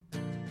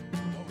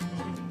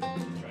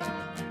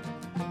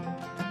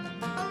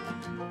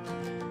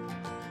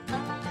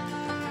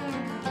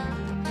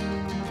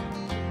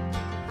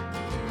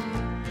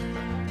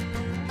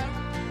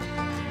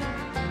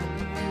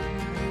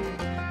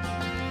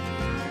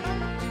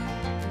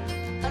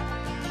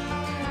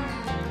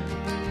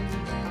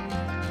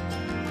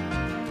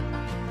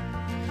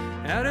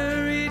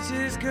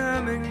Chances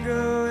come and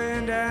go,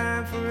 and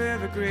I'm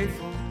forever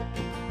grateful.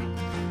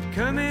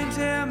 Come and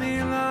tell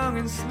me long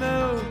and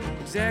slow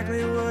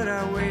exactly what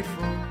I wait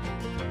for.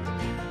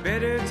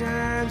 Better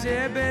times,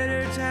 yeah,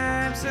 better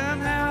times.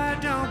 Somehow I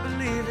don't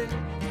believe it.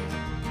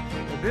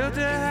 I built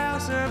a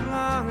house up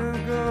long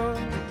ago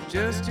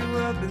just to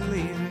up and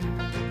leave it.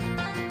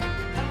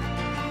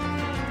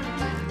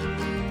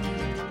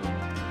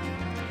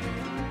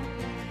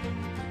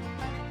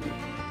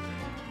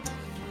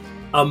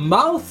 A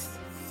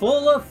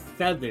mouthful of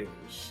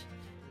feathers.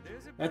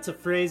 That's a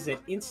phrase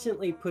that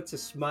instantly puts a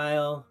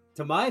smile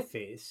to my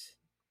face,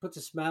 puts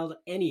a smile to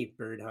any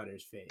bird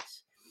hunter's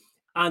face.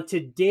 On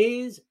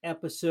today's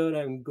episode,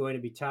 I'm going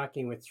to be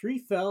talking with three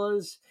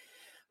fellas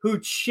who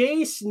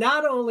chase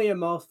not only a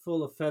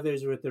mouthful of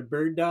feathers with their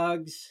bird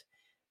dogs,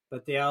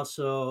 but they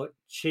also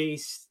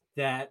chase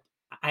that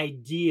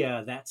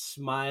idea, that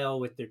smile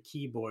with their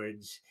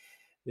keyboards.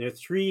 They're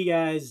three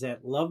guys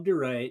that love to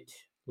write,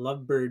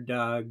 love bird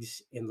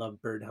dogs, and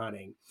love bird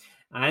hunting.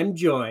 I'm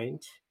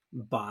joined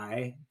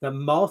by the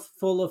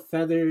Mouthful of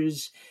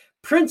Feathers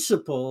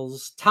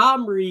principals,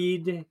 Tom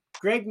Reid,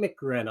 Greg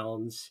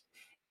McReynolds,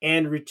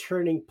 and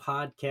returning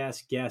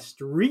podcast guest,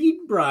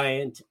 Reid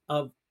Bryant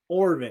of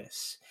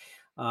Orvis,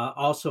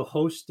 also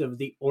host of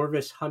the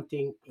Orvis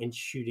Hunting and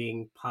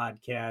Shooting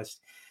podcast.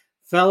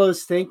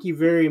 Fellas, thank you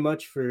very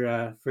much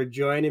for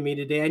joining me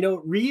today. I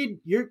know, Reid,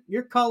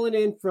 you're calling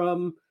in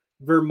from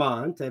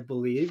Vermont, I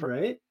believe,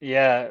 right?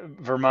 Yeah,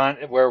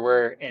 Vermont, where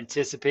we're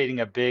anticipating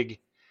a big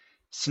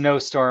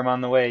snowstorm on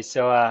the way.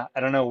 So I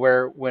don't know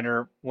where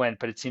winter went,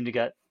 but it seemed to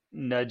get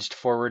nudged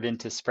forward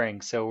into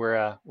spring. So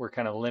we're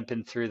kind of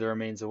limping through the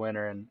remains of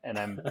winter, and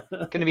I'm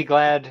gonna be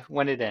glad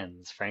when it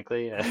ends.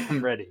 Frankly,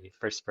 I'm ready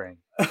for spring.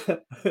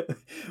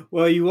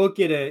 Well, you won't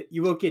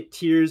get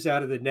tears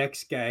out of the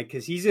next guy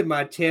because he's in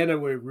Montana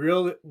where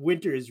real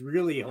winter is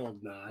really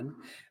holding on.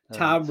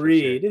 Tom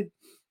Reid.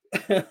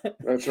 Sure.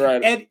 That's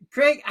right. And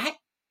Craig,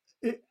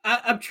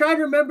 I'm trying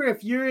to remember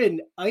if you're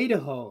in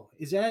Idaho.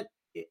 Is that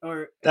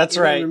or that's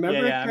right? I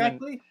remember it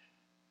correctly?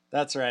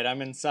 That's right.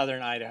 I'm in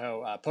southern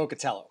Idaho,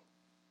 Pocatello.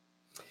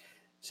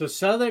 So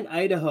southern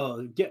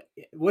Idaho.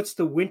 What's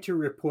the winter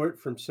report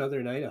from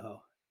southern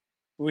Idaho?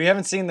 We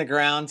haven't seen the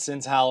ground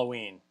since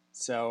Halloween.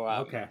 So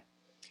okay.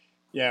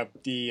 Yeah,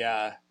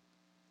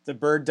 the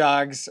bird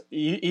dogs,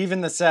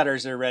 even the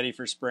setters, are ready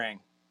for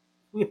spring.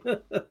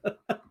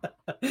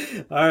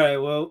 All right.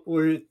 Well,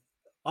 we're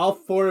all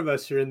four of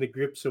us are in the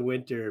grips of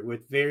winter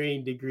with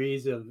varying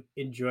degrees of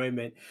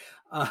enjoyment.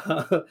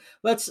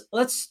 Let's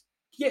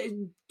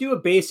do a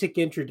basic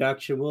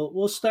introduction.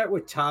 We'll start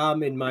with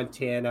Tom in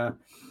Montana,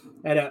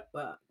 and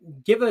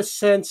give a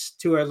sense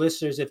to our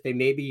listeners if they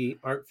maybe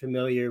aren't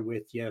familiar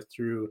with you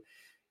through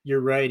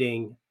your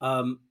writing.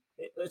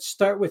 Let's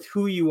start with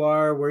who you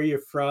are, where you're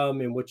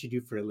from, and what you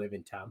do for a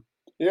living, Tom.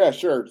 Yeah,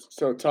 sure.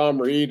 So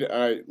Tom Reid,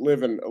 I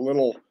live in a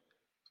little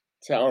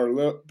town,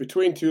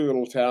 between two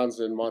little towns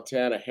in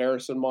Montana,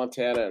 Harrison,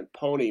 Montana, and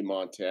Pony,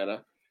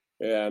 Montana.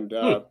 And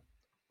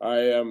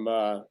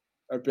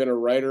I've been a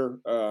writer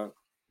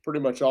pretty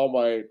much all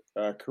my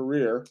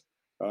career.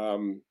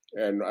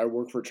 And I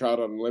work for Trout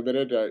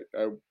Unlimited.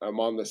 I'm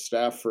on the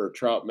staff for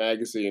Trout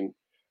Magazine,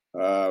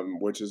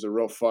 which is a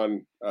real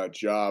fun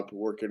job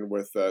working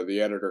with the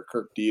editor,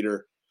 Kirk Dieter,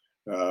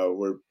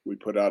 where we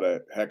put out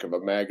a heck of a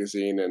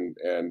magazine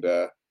and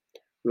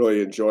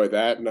really enjoy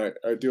that. And I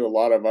do a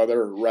lot of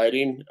other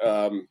writing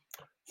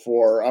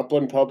for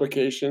upland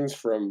publications,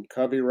 from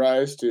Covey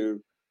Rise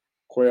to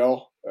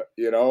Quail,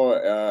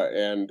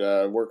 and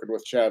working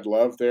with Chad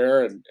Love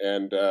there. And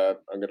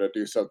I'm going to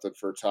do something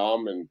for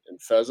Tom and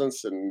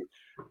Pheasants. And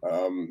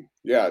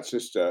it's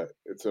just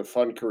it's a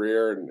fun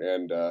career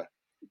and it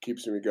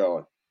keeps me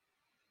going.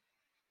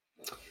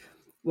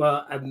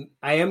 Well,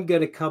 I am going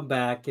to come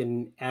back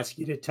and ask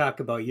you to talk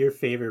about your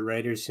favorite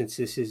writers, since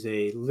this is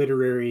a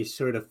literary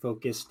sort of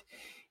focused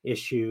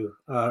issue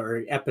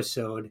or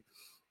episode.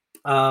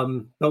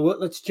 But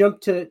let's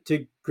jump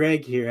to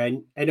Greg here.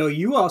 I know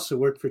you also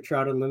work for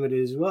Trout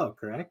Unlimited as well,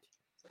 correct?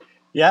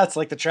 Yeah, it's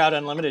like the Trout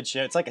Unlimited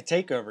show. It's like a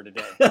takeover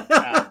today.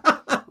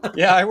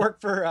 I work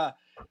for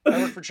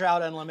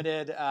Trout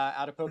Unlimited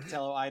out of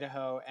Pocatello,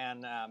 Idaho,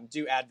 and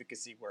do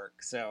advocacy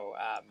work. So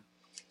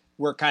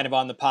we're kind of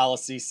on the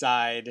policy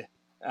side,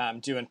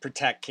 doing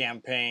protect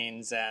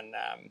campaigns, and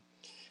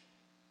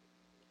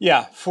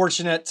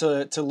fortunate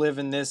to live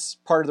in this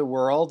part of the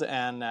world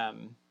and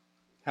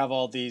have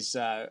all these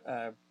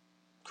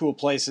cool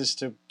places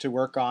to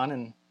work on.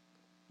 And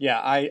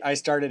I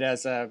started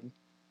as a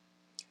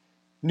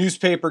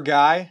newspaper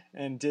guy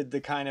and did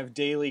the kind of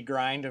daily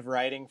grind of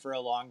writing for a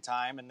long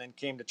time, and then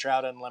came to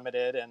Trout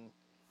Unlimited,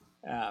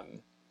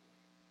 and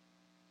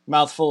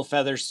Mouthful of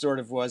Feathers sort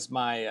of was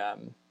my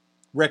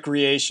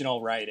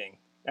recreational writing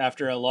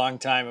after a long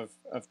time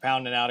of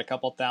pounding out a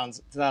couple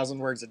thousand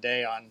words a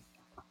day on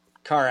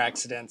car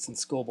accidents and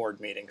school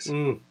board meetings.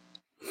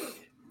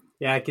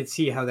 Yeah, I could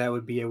see how that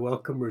would be a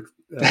welcome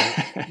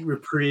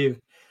reprieve.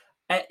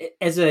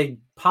 As a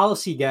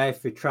policy guy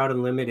for Trout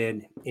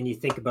Unlimited, and you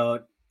think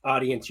about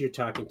audience you're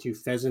talking to,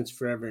 Pheasants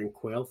Forever and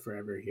Quail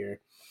Forever here.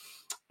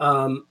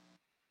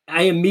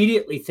 I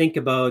immediately think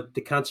about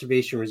the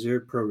Conservation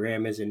Reserve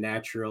Program as a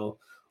natural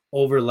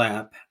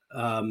overlap.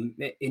 And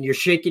you're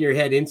shaking your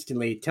head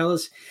instantly. Tell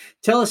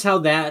us how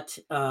that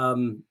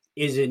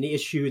is an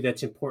issue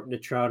that's important to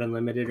Trout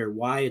Unlimited, or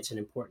why it's an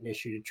important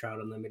issue to Trout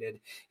Unlimited,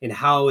 and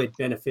how it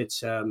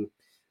benefits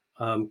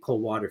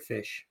cold water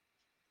fish.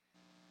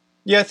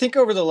 Yeah, I think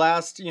over the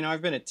last,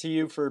 I've been at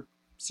TU for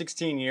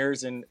 16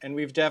 years, and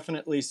we've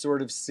definitely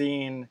sort of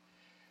seen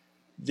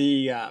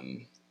the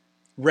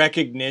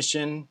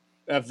recognition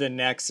of the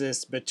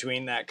nexus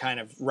between that kind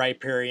of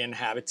riparian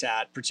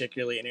habitat,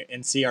 particularly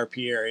in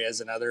CRP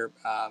areas and other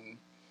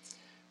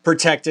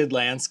protected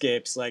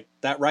landscapes. Like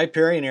that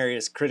riparian area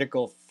is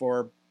critical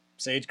for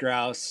sage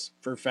grouse,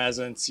 for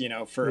pheasants,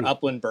 for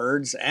upland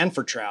birds, and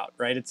for trout,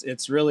 right?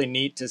 It's really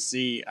neat to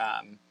see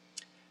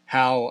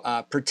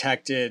how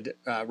protected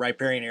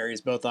riparian areas,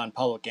 both on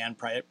public and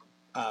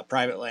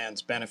private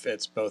lands,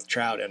 benefits both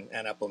trout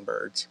and upland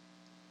birds.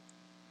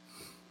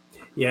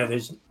 Yeah,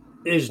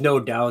 there's no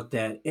doubt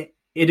that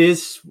it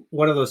is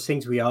one of those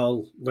things we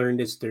all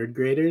learned as third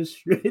graders,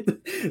 right?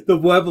 The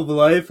web of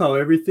life, how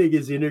everything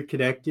is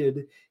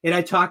interconnected. And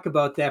I talk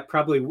about that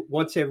probably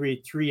once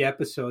every 3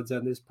 episodes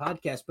on this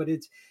podcast, but you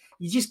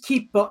just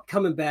keep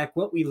coming back.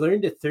 What we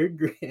learned as third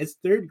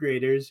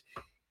graders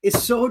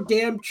is so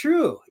damn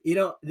true.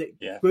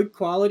 Good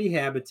quality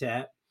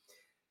habitat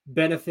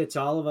benefits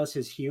all of us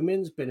as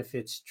humans,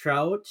 benefits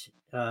trout,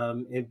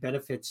 it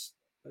benefits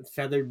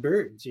feathered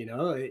birds.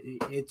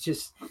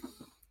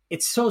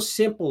 It's so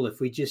simple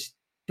if we just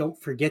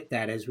don't forget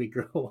that as we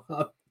grow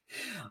up.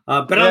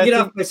 But I'll get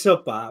off my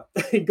soapbox.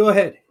 Go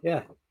ahead.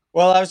 Yeah.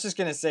 Well, I was just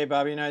going to say,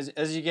 Bob,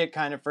 as you get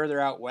kind of further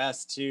out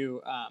west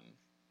too,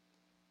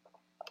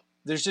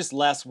 there's just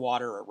less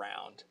water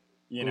around,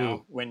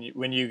 when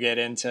you get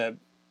into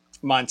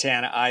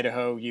Montana,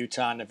 Idaho,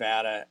 Utah,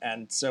 Nevada.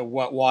 And so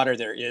what water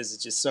there is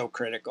just so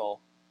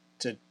critical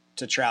to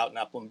trout and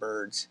upland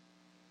birds.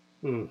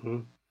 Mm-hmm.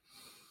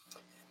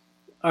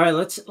 All right,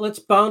 let's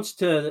bounce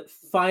to the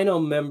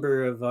final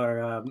member of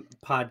our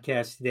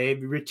podcast today.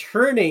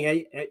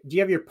 Returning, do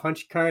you have your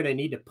punch card? I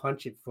need to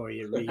punch it for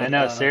you, Reid. I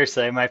know,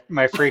 seriously,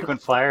 my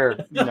frequent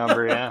flyer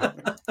number, yeah.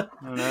 I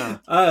don't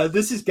know.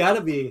 This has got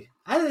to be,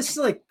 this is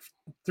like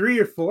 3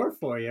 or 4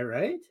 for you,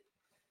 right?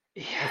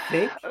 Yeah, I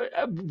think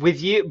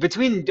with you,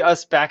 between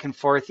us back and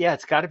forth, yeah,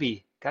 it's got to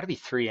be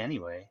 3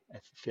 anyway. I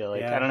feel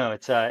like I don't know.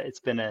 It's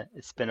been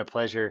a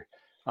pleasure.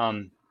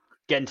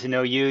 Getting to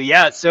know you.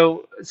 Yeah,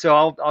 so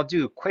I'll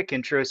do a quick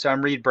intro. So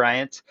I'm Reid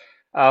Bryant,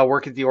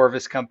 work at the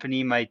Orvis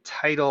Company. My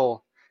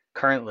title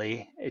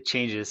currently, it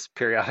changes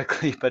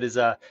periodically, but is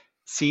a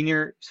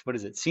senior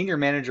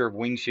manager of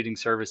wing shooting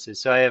services.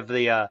 So I have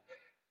the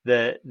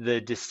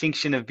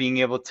distinction of being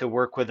able to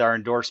work with our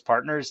endorsed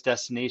partners,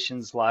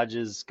 destinations,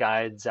 lodges,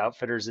 guides,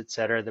 outfitters, et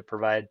cetera, that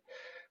provide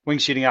wing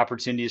shooting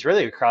opportunities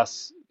really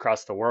across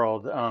the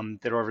world,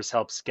 that Orvis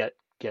helps get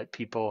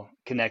people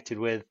connected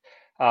with.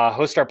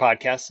 Host our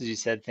podcast, as you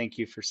said. Thank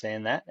you for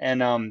saying that.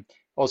 And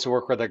also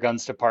work with our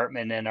guns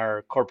department and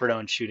our corporate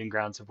owned shooting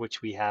grounds, of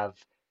which we have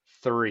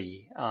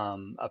 3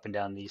 up and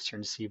down the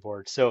eastern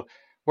seaboard. So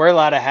wear a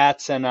lot of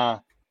hats, and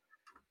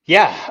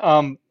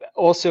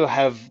also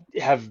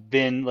have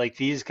been, like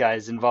these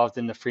guys, involved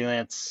in the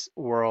freelance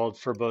world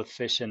for both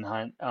fish and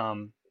hunt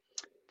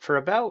for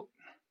about,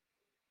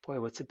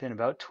 what's it been,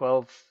 about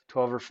 12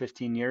 or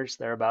 15 years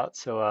thereabout.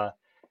 So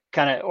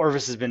kind of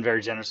Orvis has been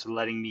very generous with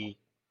letting me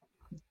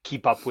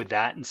keep up with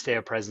that and stay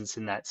a presence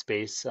in that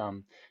space.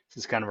 This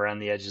is kind of around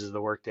the edges of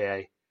the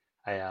workday.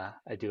 I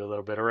do a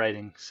little bit of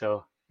writing.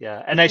 So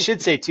yeah, and I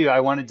should say too, I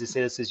wanted to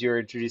say this as you were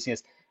introducing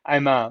us.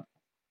 I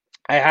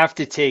have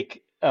to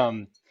take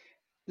the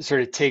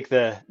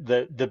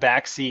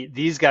back seat.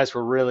 These guys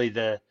were really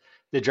the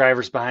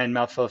drivers behind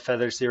Mouthful of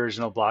Feathers, the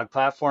original blog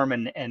platform,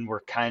 and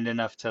were kind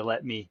enough to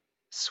let me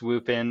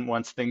swoop in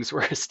once things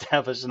were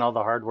established and all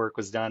the hard work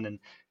was done, and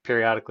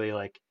periodically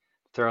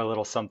throw a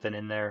little something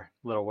in there,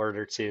 a little word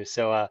or two.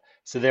 So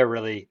they've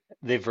really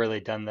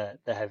done the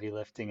heavy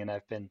lifting, and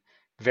I've been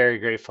very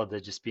grateful to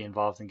just be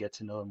involved and get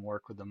to know them,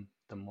 work with them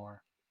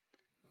more.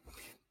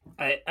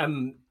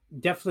 I'm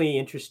definitely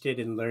interested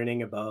in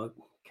learning about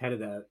kind of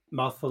the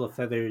Mouthful of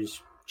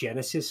Feathers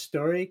genesis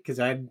story,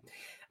 because I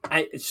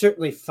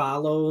certainly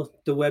follow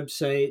the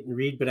website and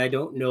read, but I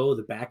don't know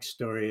the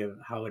backstory of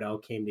how it all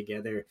came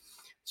together.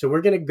 So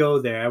we're going to go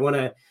there. I want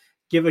to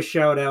give a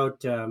shout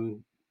out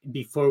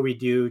before we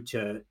do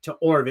to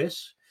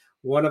Orvis,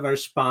 one of our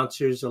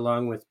sponsors,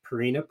 along with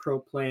Purina Pro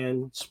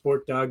Plan,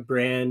 Sport Dog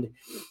Brand,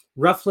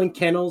 Rufflin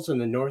Kennels,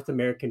 and the North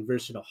American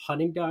Versatile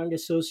Hunting Dog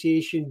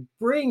Association,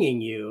 bringing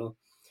you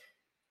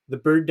the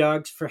Bird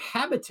Dogs for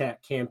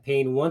Habitat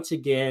campaign once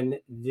again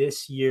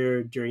this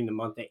year during the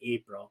month of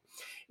April.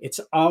 It's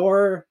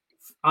our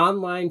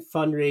online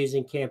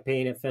fundraising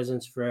campaign at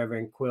Pheasants Forever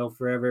and Quail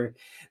Forever,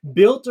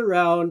 built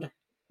around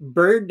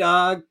bird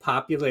dog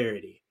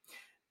popularity.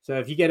 So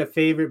if you get a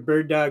favorite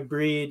bird dog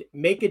breed,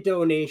 make a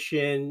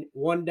donation,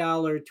 $1,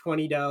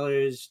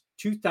 $20,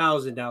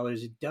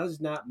 $2,000. It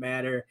does not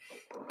matter.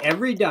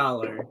 Every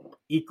dollar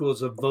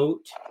equals a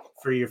vote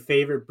for your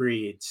favorite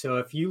breed. So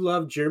if you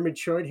love German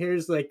short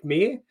hairs like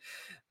me,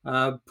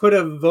 put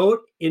a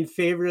vote in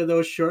favor of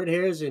those short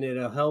hairs, and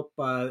it'll help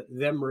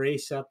them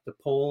race up the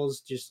polls,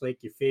 just like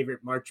your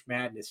favorite March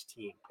Madness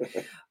team.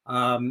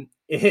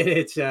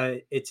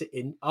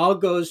 It all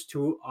goes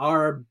to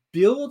our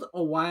Build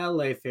a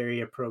Wildlife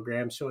Area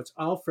program. So it's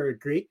all for a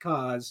great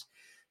cause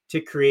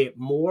to create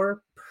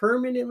more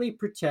permanently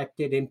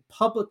protected and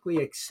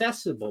publicly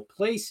accessible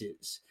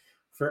places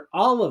for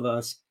all of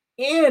us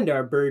and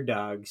our bird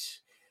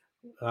dogs,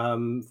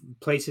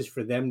 places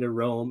for them to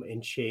roam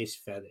and chase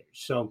feathers.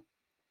 So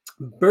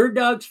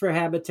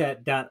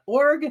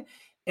birddogsforhabitat.org.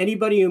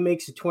 Anybody who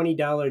makes a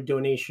 $20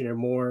 donation or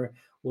more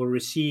will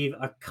receive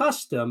a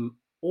custom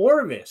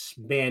Orvis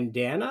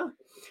bandana.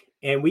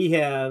 And we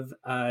have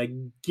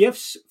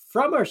gifts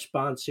from our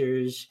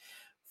sponsors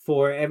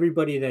for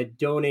everybody that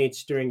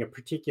donates during a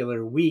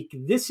particular week.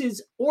 This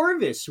is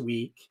Orvis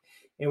week,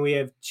 and we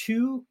have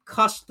 2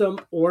 custom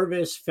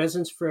Orvis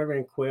Pheasants Forever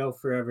and Quail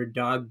Forever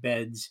dog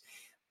beds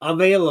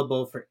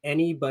available for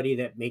anybody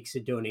that makes a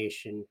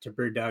donation to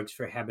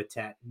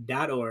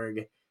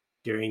birddogsforhabitat.org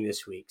during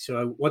this week.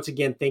 So once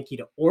again, thank you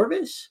to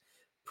Orvis,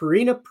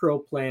 Purina Pro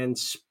Plan,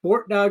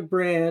 Sport Dog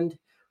Brand,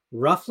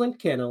 Ruffland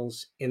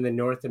Kennels, and the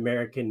North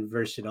American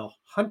Versatile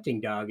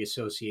Hunting Dog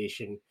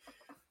Association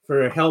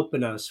for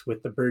helping us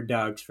with the Bird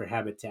Dogs for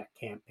Habitat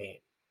campaign.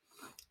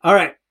 All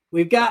right,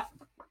 we've got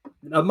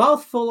a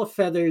Mouthful of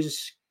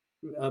Feathers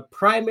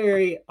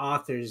primary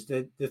authors,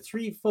 the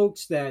 3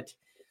 folks that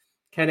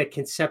kind of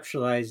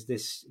conceptualized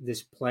this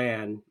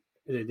plan,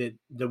 the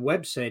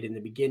website in the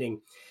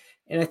beginning.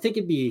 And I think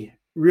it'd be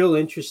real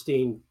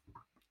interesting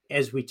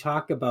as we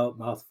talk about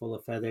Mouthful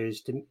of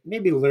Feathers to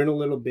maybe learn a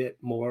little bit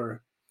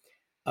more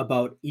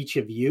about each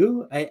of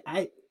you.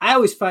 I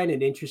always find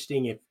it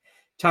interesting if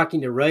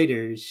talking to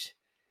writers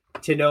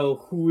to know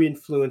who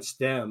influenced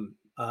them.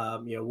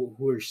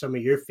 Who are some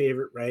of your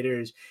favorite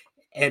writers?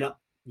 And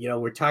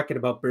we're talking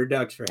about Bird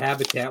Dogs for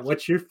Habitat.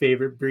 What's your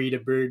favorite breed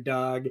of bird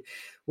dog?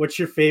 What's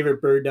your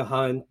favorite bird to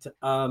hunt?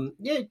 Kind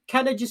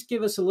of just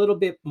give us a little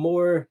bit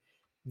more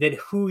than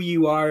who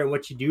you are and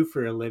what you do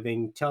for a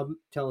living. Tell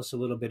us a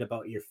little bit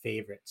about your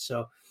favorites.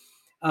 So,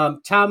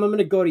 Tom, I'm going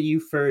to go to you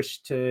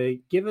first to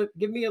give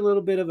me a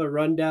little bit of a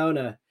rundown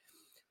of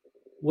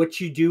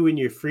what you do in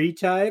your free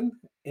time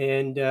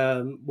and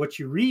what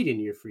you read in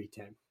your free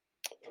time.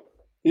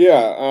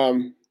 Yeah.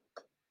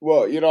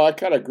 Well, I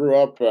kind of grew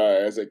up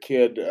as a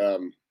kid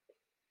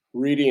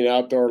reading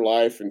Outdoor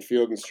Life and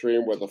Field and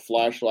Stream with a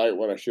flashlight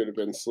when I should have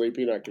been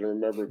sleeping. I can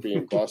remember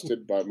being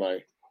busted by my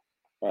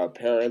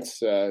parents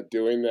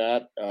doing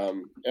that.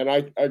 And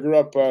I grew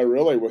up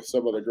really with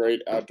some of the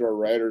great outdoor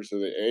writers of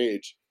the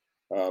age.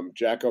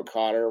 Jack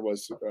O'Connor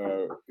was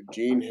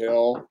Gene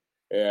Hill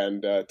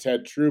and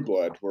Ted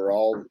Trueblood were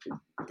all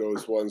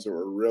those ones that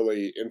were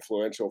really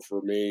influential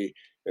for me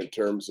in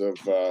terms of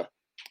the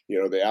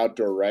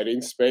outdoor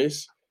writing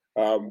space.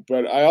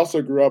 But I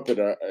also grew up in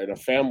a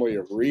family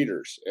of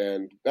readers,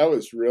 and that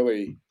was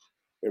really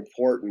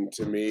important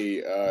to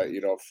me.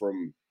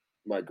 From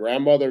my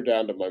grandmother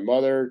down to my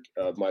mother,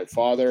 my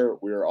father,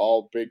 we were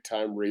all big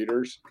time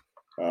readers.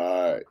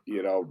 My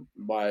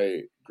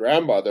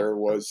grandmother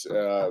was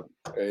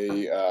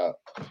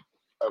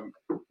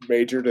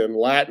majored in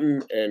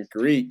Latin and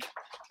Greek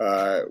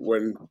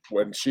when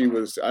she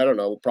was, I don't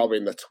know, probably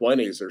in the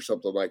 20s or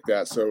something like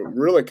that. So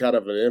really kind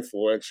of an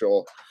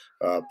influential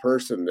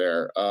person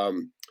there.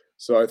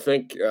 So I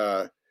think,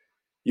 and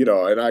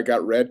I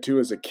got read to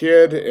as a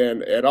kid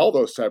and all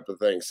those type of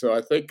things. So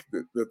I think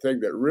the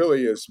thing that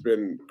really has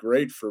been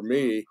great for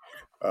me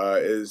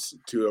is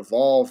to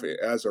evolve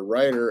as a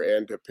writer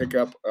and to pick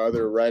up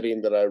other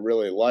writing that I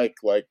really like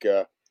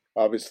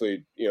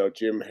obviously,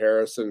 Jim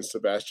Harrison,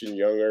 Sebastian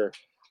Junger,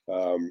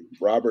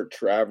 Robert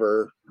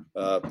Traver,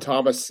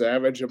 Thomas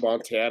Savage, a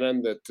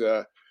Montanan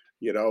that,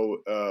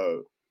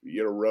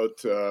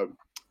 wrote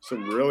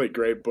some really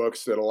great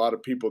books that a lot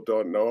of people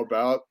don't know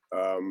about.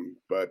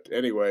 But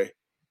anyway,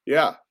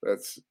 yeah,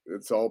 it's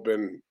all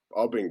been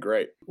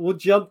great. We'll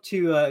jump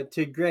to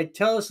Greg.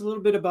 Tell us a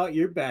little bit about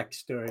your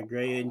backstory,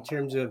 Greg, in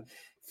terms of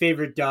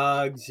favorite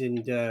dogs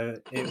and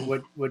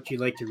what you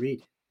like to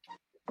read.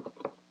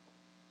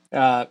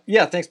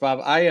 Yeah, thanks,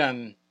 Bob.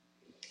 I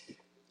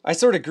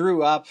sort of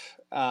grew up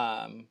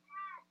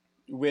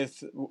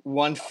with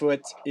one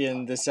foot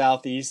in the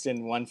Southeast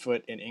and one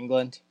foot in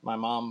England. My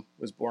mom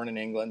was born in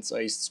England, so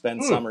I used to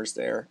spend summers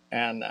there.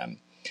 And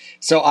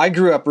so I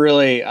grew up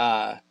really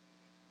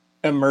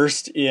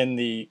immersed in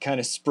the kind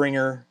of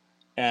Springer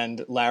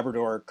and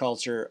Labrador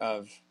culture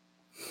of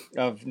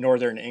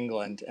Northern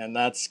England. And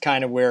that's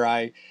kind of where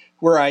I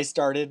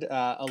started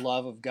a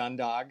love of gun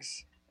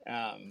dogs.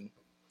 And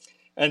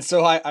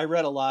so I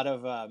read a lot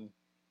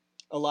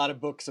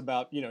of books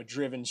about,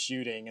 driven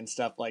shooting and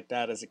stuff like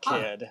that as a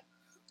kid.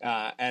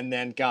 And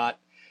then got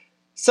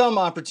some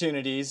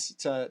opportunities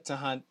to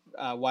hunt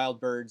wild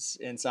birds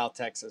in South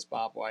Texas,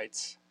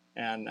 bobwhites.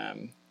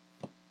 And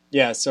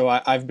so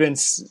I've been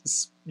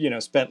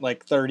spent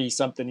like 30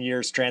 something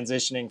years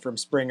transitioning from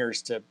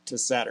springers to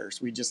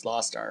setters. We just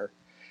lost our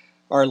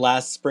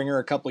last springer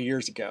a couple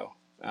years ago.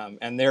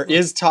 And there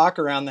is talk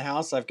around the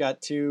house. I've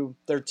got two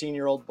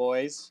 13-year-old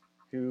boys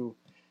who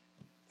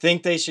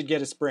think they should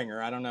get a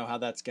springer. I don't know how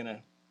that's going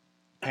to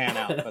pan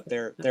out, but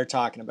they're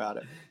talking about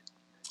it.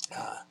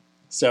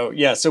 So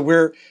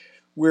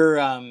we're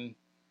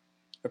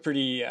a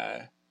pretty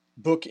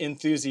book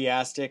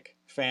enthusiastic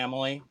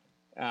family.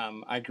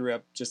 I grew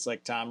up just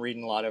like Tom,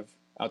 reading a lot of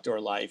Outdoor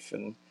Life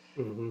and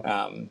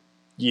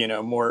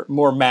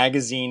more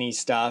magazine-y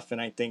stuff,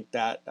 and I think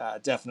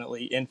that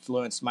definitely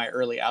influenced my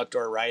early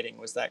outdoor writing,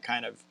 was that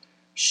kind of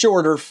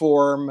shorter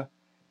form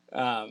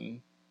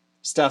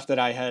stuff that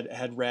I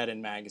had read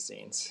in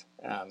magazines.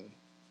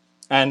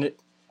 And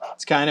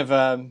it's kind of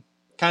an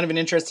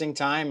interesting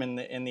time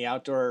in the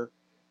outdoor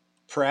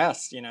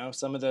press.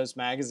 Some of those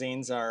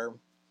magazines are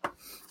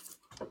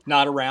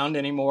not around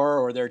anymore,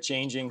 or they're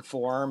changing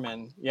form,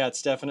 and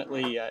it's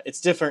definitely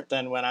it's different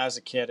than when I was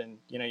a kid, and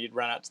you'd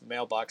run out to the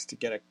mailbox to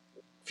get a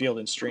Field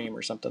and Stream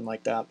or something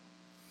like that.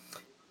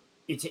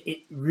 It's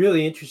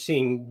really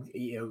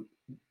interesting,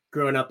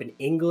 growing up in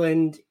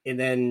England and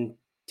then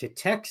to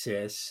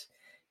Texas.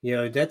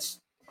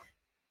 That's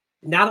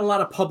not a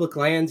lot of public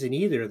lands in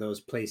either of those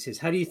places.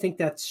 How do you think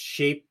that's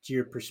shaped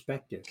your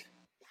perspective?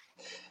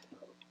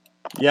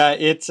 Yeah,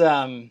 it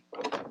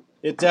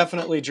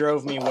definitely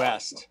drove me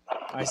west.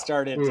 I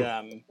started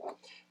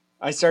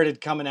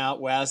coming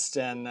out west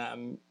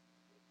and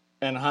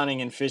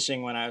hunting and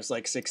fishing when I was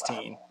like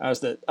 16. I was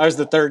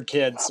the third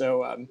kid,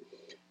 so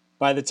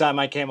by the time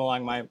I came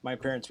along, my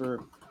parents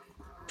were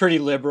pretty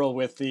liberal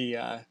with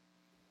the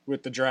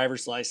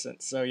driver's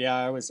license. So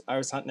I was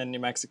hunting in New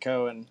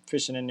Mexico and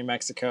fishing in New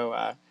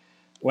Mexico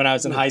when I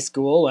was in high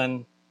school,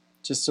 and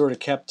just sort of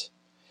kept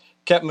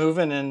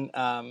moving,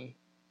 and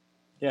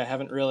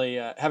haven't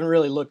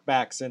really looked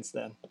back since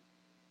then.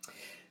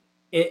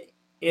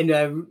 And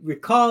I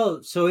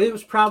recall, so it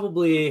was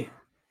probably,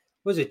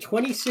 was it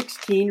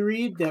 2016,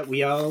 Reid, that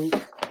we all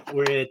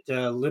were at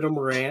Little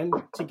Moran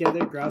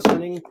together, grouse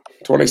hunting?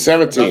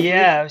 2017.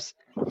 Yeah,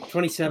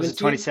 2017.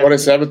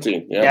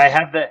 2017. Yeah. Yeah,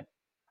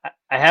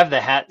 I have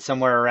the hat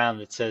somewhere around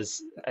that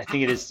says, I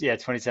think it is,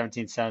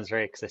 2017 sounds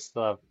right, because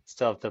I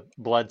still have the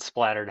blood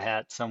splattered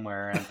hat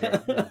somewhere around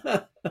here. Yeah,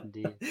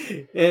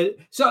 indeed. And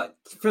so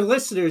for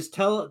listeners,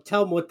 tell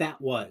them what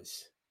that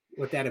was,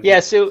 what that event Yeah,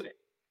 was. so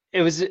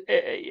it was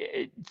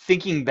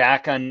thinking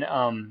back on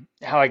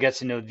how I got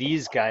to know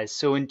these guys.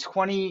 So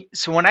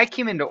when I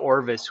came into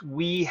Orvis,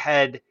 we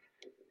had,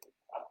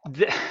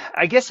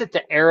 I guess at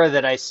the era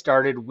that I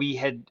started, we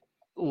had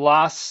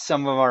lost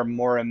some of our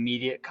more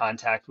immediate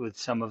contact with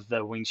some of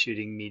the wing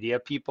shooting media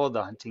people,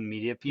 the hunting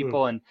media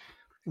people. And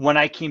when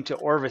I came to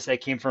Orvis, I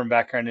came from a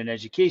background in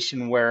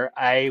education where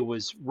I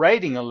was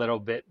writing a little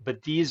bit,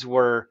 but these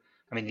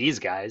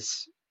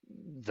guys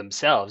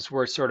themselves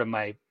were sort of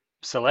my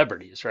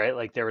celebrities, right?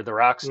 Like they were the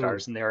rock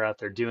stars, and they were out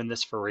there doing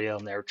this for real,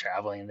 and they were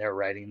traveling, and they were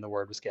writing, and the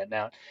word was getting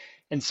out.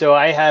 And so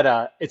I had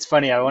it's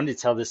funny, I wanted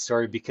to tell this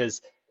story because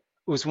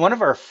it was one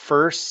of our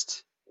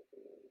first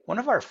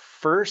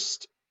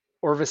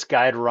Orvis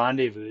Guide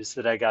rendezvous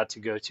that I got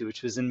to go to,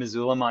 which was in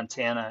Missoula,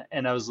 Montana.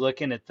 And I was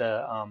looking at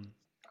the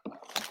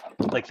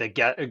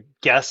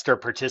guest or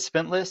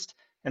participant list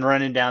and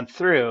running down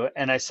through,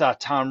 and I saw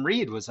Tom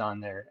Reid was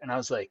on there, and I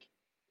was like,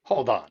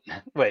 hold on,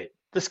 wait,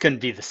 this couldn't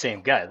be the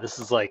same guy. This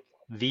is like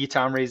the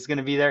Tom Reid's going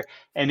to be there.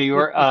 And you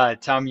were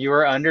Tom, you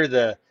were under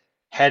the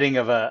heading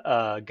of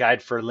a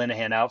guide for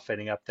Linehan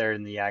outfitting up there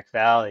in the Yak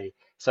Valley.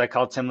 So I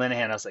called Tim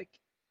Linehan. I was like,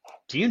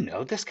 do you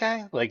know this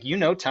guy? Like,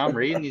 Tom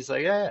Reid? And he's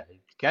like, yeah,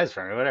 guy's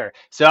from me, whatever.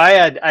 So I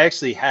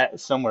actually had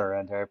somewhere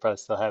around here, I probably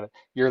still have it,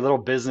 your little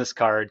business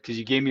card, because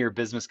you gave me your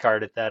business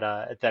card at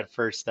that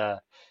first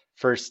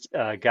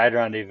guide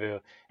rendezvous.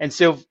 And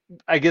so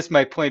I guess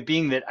my point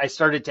being that I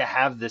started to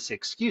have this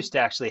excuse to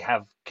actually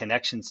have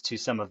connections to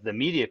some of the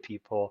media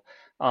people,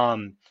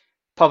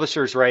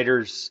 publishers,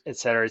 writers, et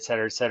cetera, et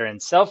cetera, et cetera.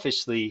 And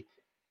selfishly,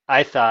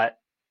 I thought,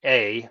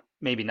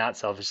 maybe not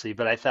selfishly,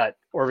 but I thought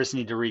Orvis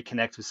needed to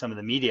reconnect with some of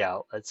the media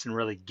outlets and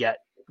really get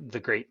the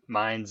great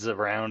minds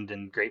around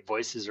and great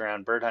voices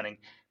around bird hunting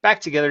back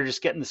together,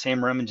 just get in the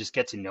same room and just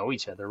get to know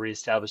each other,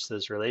 reestablish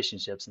those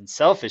relationships. And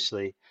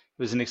selfishly, it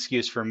was an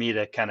excuse for me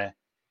to kind of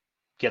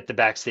get the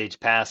backstage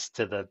pass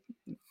to the,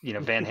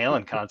 Van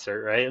Halen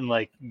concert, right? And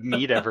like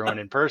meet everyone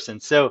in person.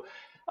 So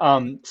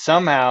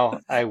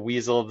somehow I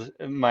weaseled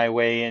my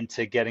way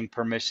into getting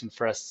permission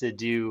for us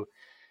to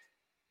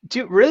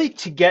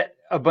get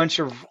a bunch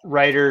of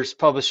writers,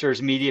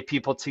 publishers, media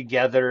people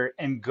together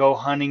and go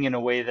hunting in a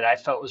way that I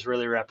felt was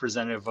really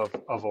representative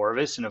of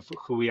Orvis and of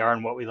who we are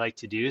and what we like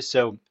to do.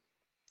 So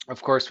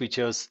of course we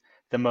chose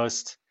the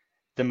most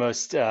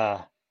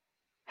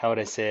how would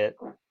I say it,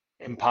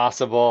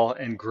 impossible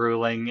and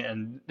grueling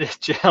and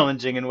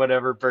challenging and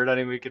whatever bird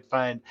hunting we could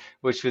find,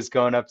 which was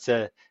going up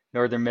to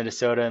northern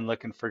Minnesota and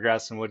looking for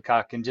grouse and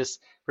woodcock and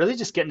just really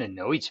just getting to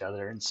know each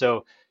other. And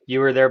so you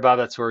were there, Bob.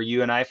 That's where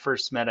you and I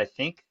first met, I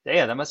think.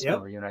 Yeah, that must have been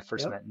Yep. where you and I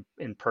first Yep. met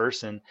in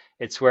person.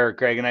 It's where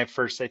Greg and I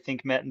first, I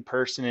think, met in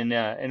person, and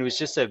it was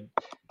just a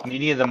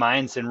meeting of the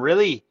minds, and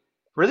really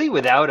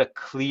without a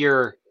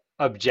clear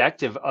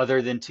objective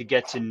other than to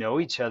get to know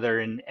each other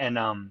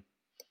and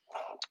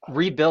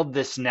rebuild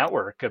this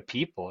network of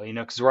people,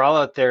 because we're all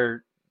out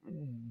there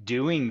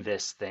doing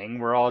this thing.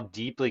 We're all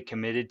deeply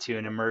committed to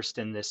and immersed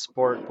in this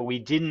sport, but we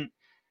didn't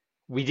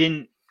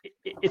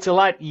it's a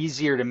lot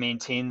easier to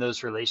maintain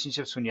those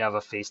relationships when you have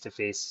a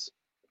face-to-face,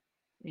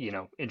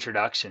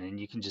 introduction, and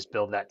you can just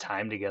build that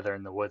time together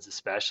in the woods,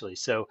 especially.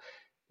 So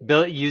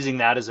using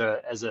that as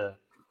a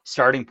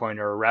starting point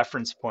or a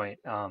reference point,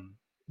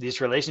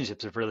 these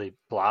relationships have really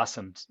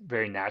blossomed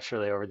very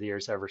naturally over the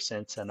years ever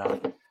since. And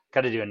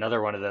got to do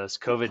another one of those.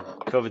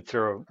 COVID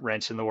threw a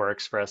wrench in the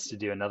works for us to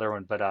do another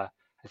one, but I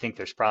think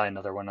there's probably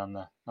another one on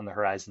the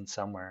horizon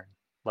somewhere.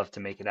 Love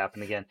to make it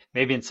happen again.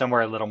 Maybe in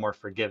somewhere a little more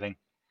forgiving.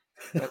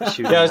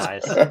 Shooting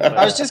eyes.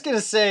 I was just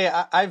gonna say,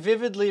 I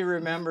vividly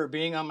remember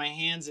being on my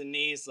hands and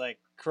knees, like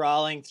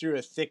crawling through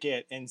a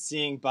thicket and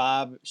seeing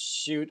Bob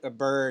shoot a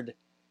bird,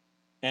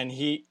 and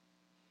he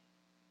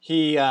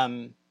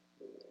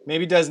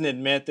maybe doesn't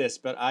admit this,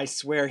 but I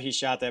swear he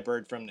shot that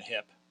bird from the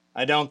hip.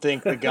 I don't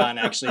think the gun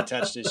actually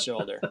touched his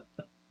shoulder.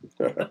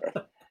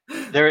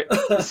 There,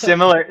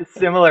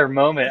 similar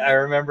moment. I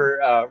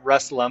remember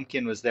Russ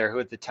Lumpkin was there, who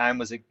at the time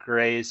was at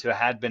Gray's, who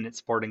had been at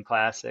Sporting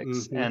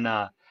Classics, Mm-hmm.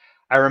 and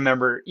I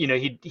remember,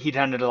 he'd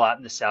hunted a lot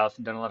in the South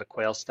and done a lot of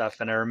quail stuff,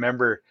 and I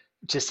remember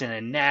just in a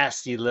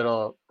nasty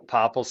little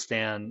popple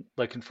stand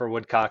looking for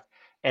woodcock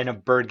and a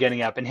bird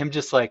getting up, and him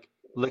just like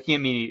looking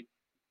at me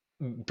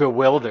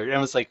bewildered, and I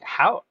was like,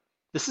 "How?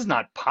 This is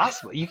not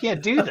possible. You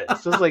can't do this.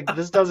 This is like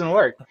this doesn't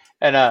work."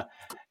 And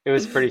it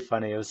was pretty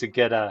funny. It was a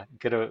good.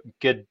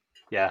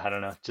 Yeah, I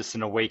don't know, just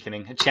an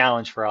awakening, a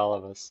challenge for all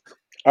of us.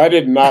 I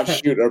did not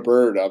shoot a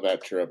bird on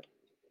that trip.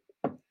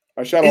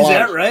 I shot Is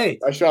that right?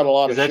 I shot a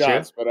lot Is of that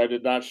shots, true? but I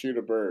did not shoot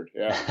a bird.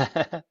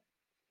 Yeah.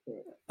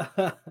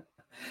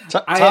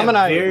 Tom and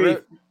I.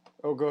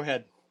 Oh, go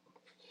ahead.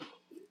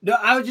 No,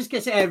 I was just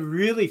gonna say I have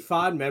really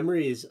fond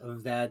memories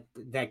of that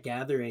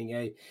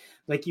gathering.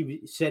 Like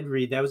you said,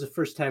 Reid, that was the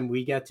first time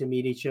we got to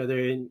meet each other,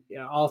 and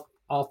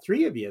all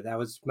three of you. That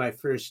was my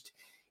first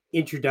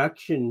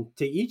introduction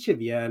to each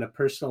of you on a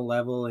personal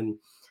level, and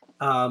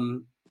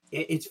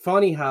it's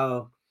funny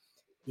how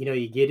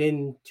you get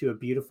into a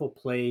beautiful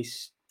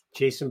place,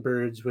 chasing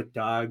birds with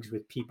dogs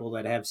with people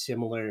that have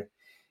similar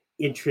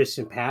interests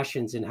and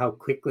passions, and how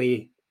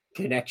quickly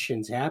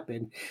connections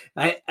happen.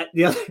 I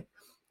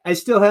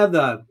still have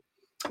the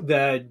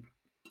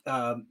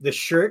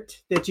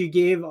shirt that you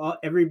gave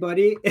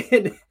everybody,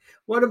 and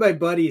one of my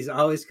buddies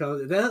always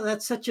calls it,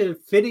 that's such a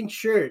fitting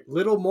shirt,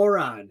 Little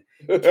Moron.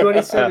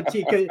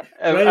 2017.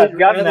 I've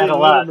gotten that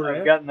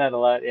a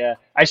lot. Yeah,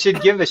 I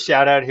should give a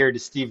shout out here to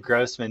Steve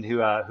Grossman, who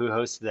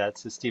hosted that.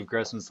 So Steve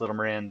Grossman's Little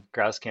Moran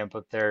Grouse Camp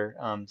up there.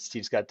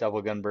 Steve's got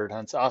double gun bird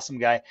hunts. Awesome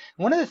guy. And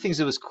one of the things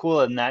that was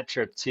cool in that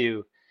trip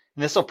too,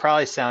 and this will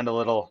probably sound a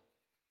little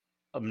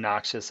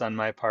obnoxious on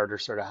my part or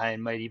sort of high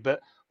and mighty,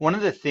 but one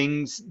of the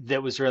things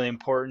that was really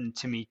important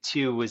to me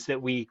too was that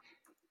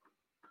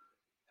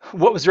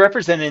what was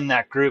represented in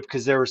that group,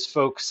 because there was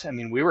folks, I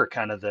mean, we were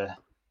kind of the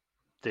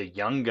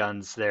young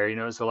guns there.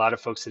 It was a lot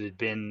of folks that had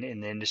been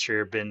in the industry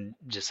or been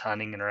just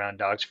hunting and around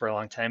dogs for a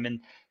long time.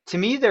 And to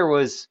me, there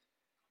was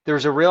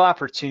a real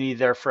opportunity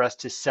there for us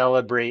to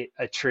celebrate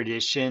a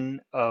tradition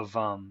of,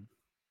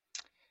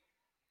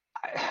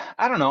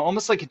 I don't know,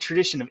 almost like a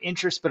tradition of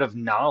interest, but of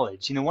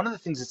knowledge. One of the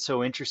things that's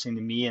so interesting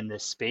to me in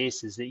this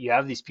space is that you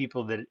have these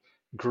people that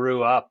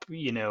grew up,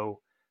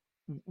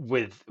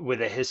 with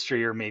a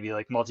history, or maybe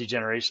like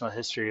multi-generational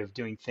history of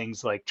doing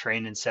things like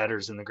training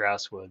setters in the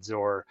grouse woods,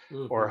 or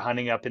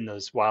hunting up in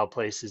those wild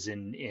places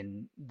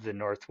in the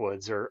North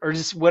Woods, or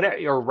just whatever,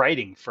 or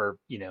writing for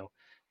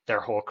their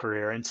whole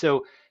career. And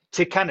so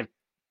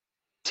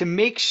to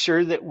make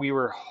sure that we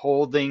were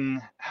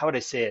holding, how would I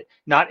say it,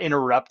 not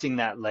interrupting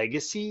that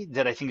legacy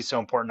that I think is so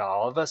important to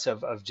all of us,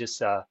 of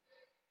just I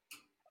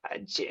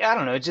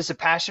don't know, just a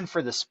passion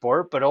for the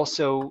sport, but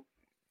also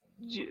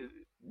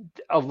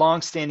a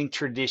long-standing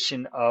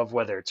tradition of,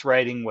 whether it's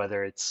writing,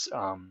 whether it's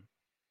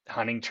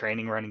hunting,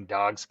 training, running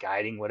dogs,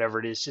 guiding, whatever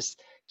it is,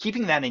 just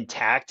keeping that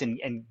intact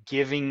and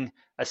giving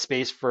a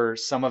space for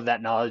some of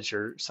that knowledge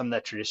or some of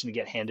that tradition to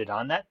get handed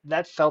on.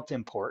 That felt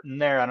important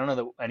there. I don't know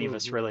that any of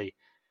us really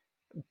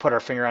put our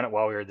finger on it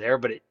while we were there,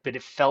 but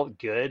it felt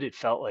good. It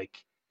felt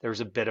like there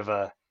was a bit of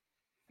a,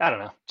 I don't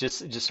know,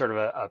 just sort of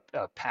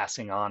a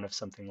passing on of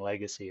something,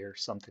 legacy or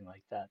something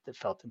like that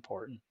felt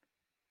important.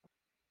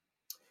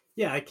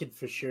 Yeah, I could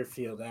for sure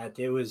feel that.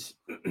 It was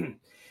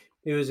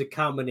a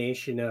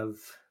combination of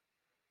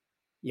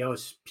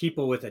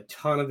people with a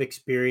ton of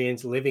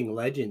experience, living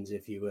legends,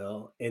 if you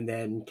will, and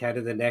then kind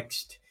of the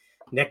next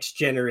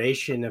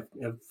generation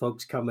of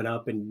folks coming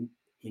up, and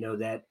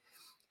that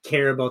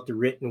care about the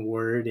written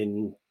word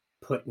and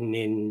putting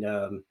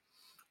in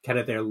kind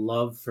of their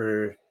love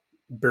for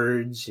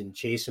birds and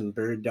chasing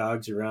bird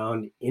dogs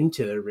around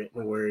into the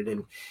written word.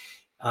 And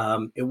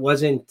it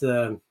wasn't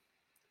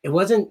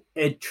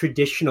a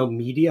traditional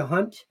media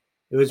hunt.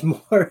 It was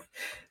more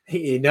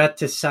not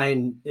to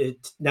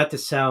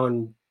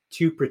sound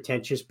too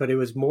pretentious, but it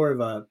was more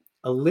of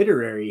a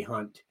literary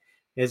hunt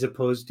as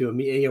opposed to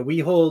we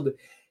hold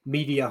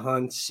media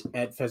hunts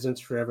at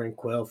Pheasants Forever and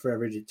Quail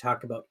Forever to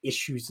talk about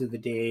issues of the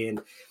day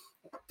and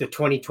the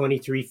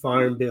 2023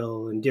 Farm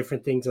Bill and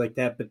different things like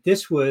that. But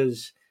this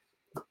was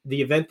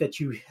the event that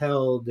you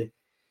held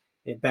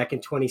back in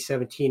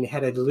 2017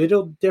 had a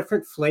little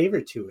different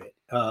flavor to it.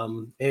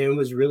 And it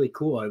was really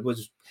cool. It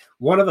was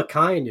one of a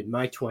kind in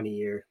my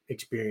 20-year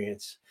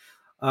experience.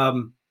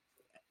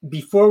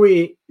 Before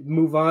we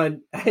move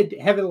on, I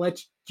haven't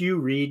let you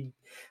read.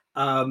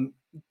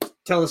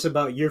 Tell us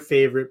about your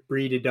favorite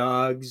breed of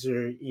dogs,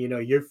 or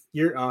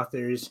your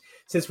authors.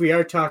 Since we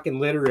are talking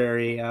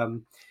literary,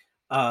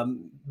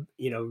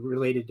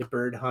 related to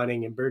bird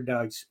hunting and bird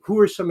dogs, who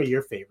are some of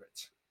your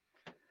favorites?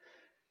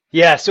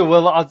 Yeah, so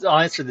well, I'll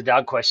answer the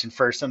dog question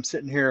first. I'm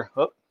sitting here.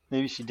 Oh,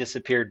 maybe she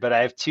disappeared, but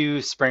I have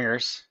two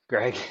Springers,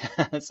 Greg,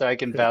 so I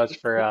can vouch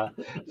for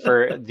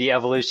the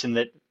evolution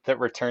that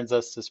returns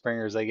us to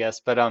Springers, I guess.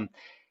 But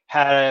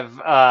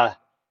have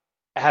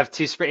have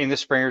two English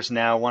Springers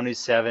now, one who's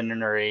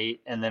 7 or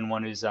 8, and then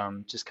one who's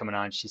just coming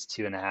on. She's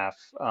 2.5.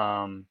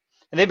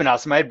 And they've been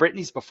awesome. I had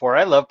Brittany's before.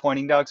 I love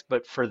pointing dogs,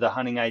 but for the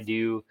hunting I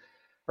do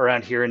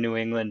around here in New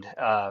England,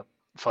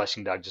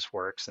 Flushing dog just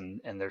works, and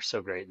they're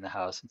so great in the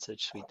house and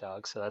such sweet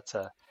dogs. So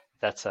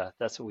that's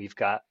what we've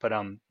got. But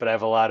I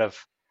have a lot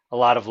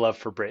of love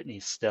for Brittany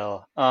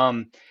still.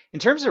 In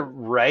terms of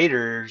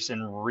writers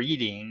and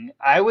reading,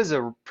 I was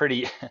a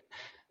pretty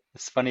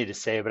it's funny to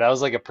say, but I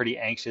was like a pretty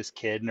anxious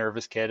kid,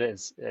 nervous kid,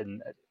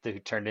 and who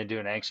turned into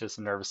an anxious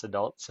and nervous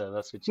adult. So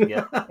that's what you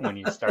get when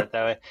you start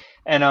that way.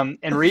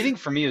 And reading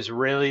for me was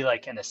really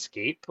like an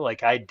escape.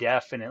 Like I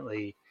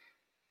definitely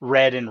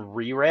read and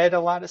reread a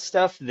lot of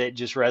stuff that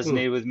just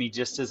resonated with me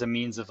just as a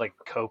means of like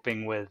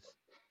coping with,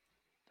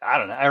 I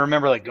don't know. I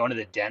remember like going to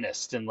the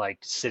dentist and like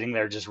sitting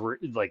there just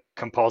like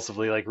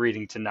compulsively like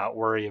reading to not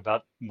worry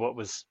about what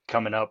was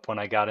coming up when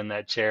I got in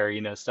that chair,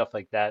 stuff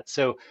like that.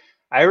 So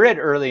I read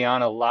early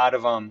on a lot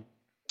of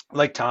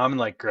like Tom and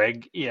like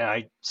Greg.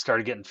 I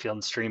started getting Field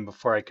and Stream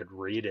before I could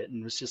read it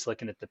and was just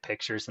looking at the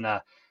pictures. And I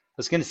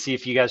was going to see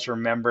if you guys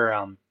remember.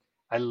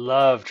 I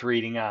loved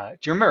reading. Do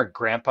you remember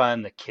Grandpa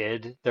and the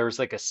Kid? There was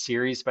like a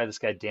series by this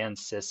guy Dan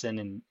Sisson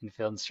in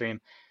Field and Stream.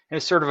 It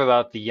was sort of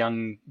about the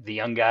young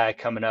guy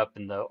coming up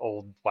and the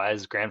old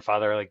wise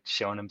grandfather like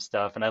showing him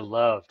stuff, and I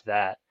loved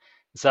that.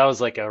 So that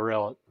was like a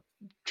real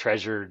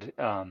treasured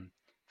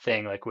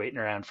thing, like waiting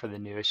around for the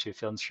new issue of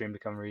Field and Stream to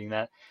come reading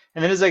that.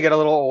 And then as I got a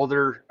little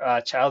older,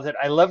 childhood,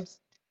 I loved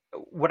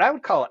what I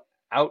would call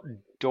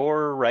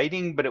outdoor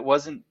writing, but it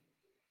wasn't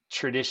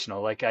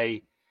traditional. Like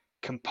I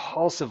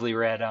compulsively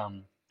read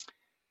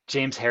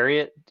James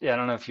Herriot. I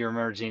don't know if you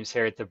remember James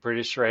Herriot, the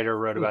British writer,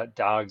 wrote about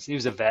dogs. He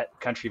was a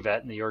country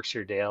vet in the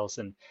Yorkshire Dales.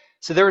 And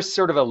so there was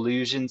sort of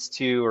allusions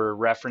to or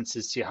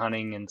references to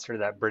hunting and sort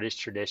of that British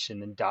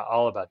tradition and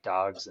all about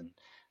dogs and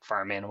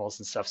farm animals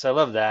and stuff. So I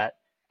love that.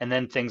 And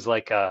then things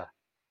like, I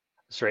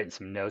was writing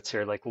some notes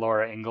here, like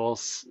Laura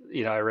Ingalls,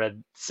 I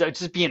read, so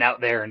just being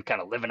out there and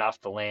kind of living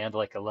off the land.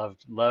 Like I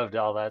loved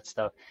all that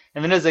stuff.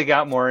 And then as I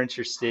got more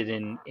interested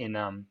in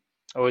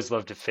I always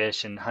loved to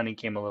fish, and hunting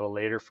came a little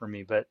later for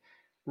me, but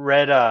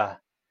read a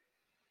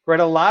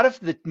lot of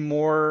the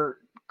more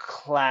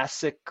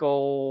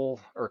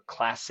classical or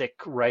classic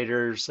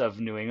writers of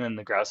New England,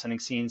 the grouse hunting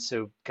scene.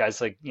 So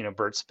guys like,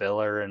 Bert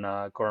Spiller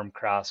and Gorham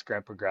Cross,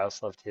 Grandpa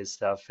Grouse, loved his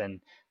stuff. And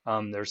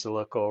there's a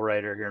local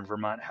writer here in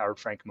Vermont, Howard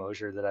Frank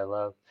Mosier, that I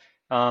love.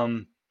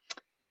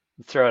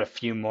 Throw out a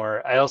few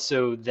more. I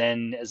also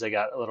then, as I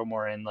got a little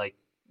more in, like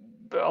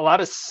a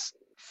lot of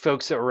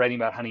folks that were writing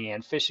about hunting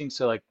and fishing.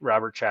 So like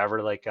Robert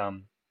Traver, like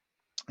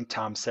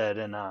Tom said,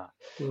 and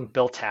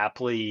Bill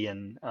Tapley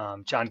and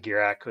John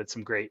Gierak, who had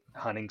some great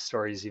hunting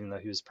stories, even though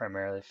he was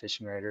primarily a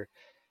fishing writer.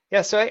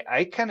 Yeah, so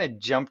I kind of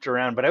jumped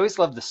around, but I always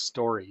loved the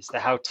stories. The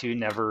how-to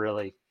never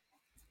really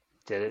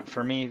did it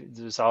for me. It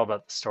was all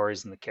about the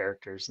stories and the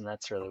characters, and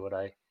that's really what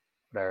I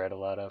read a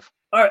lot of.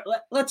 All right,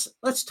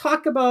 let's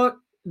talk about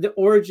the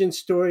origin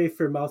story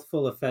for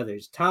Mouthful of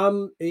Feathers.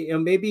 Tom,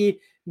 maybe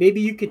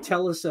you could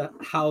tell us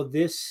how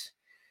this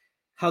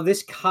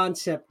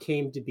concept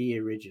came to be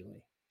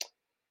originally.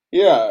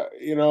 Yeah,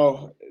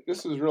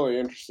 this is really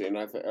interesting.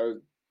 I've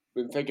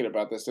been thinking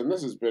about this, and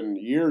this has been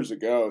years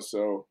ago.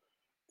 So,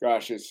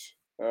 gosh, it's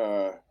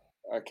I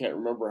can't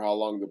remember how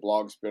long the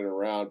blog's been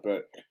around,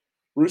 but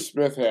Bruce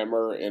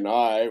Smithhammer and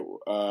I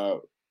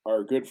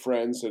are good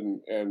friends,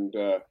 and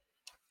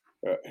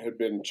had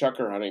been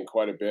chukar hunting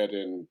quite a bit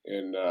in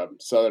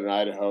southern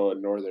Idaho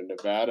and northern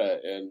Nevada,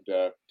 and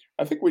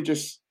I think we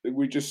just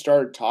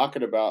started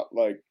talking about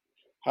like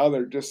how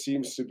there just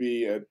seems to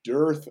be a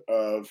dearth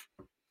of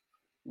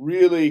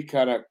really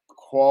kind of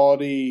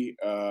quality,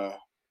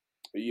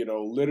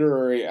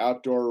 literary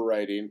outdoor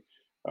writing,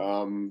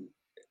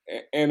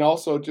 and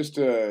also just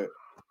a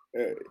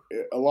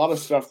a lot of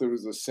stuff that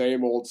was the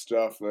same old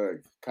stuff,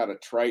 kind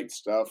of trite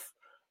stuff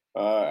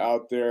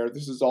out there.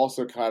 This is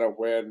also kind of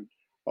when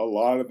a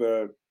lot of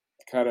the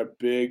kind of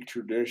big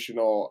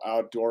traditional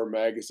outdoor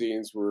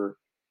magazines were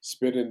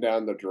spinning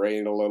down the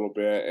drain a little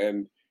bit,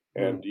 and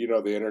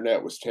the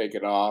internet was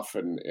taking off,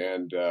 and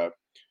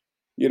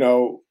you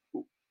know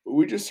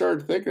we just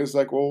started thinking, it's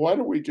like, well, why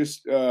don't we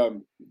just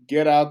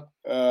get out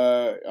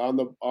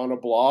on a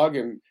blog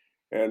and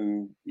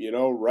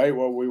write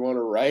what we want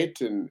to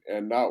write, and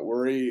not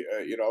worry,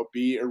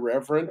 be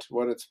irreverent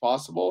when it's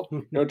possible,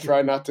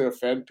 try not to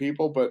offend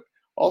people, but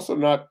also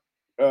not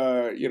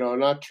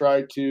not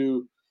try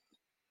to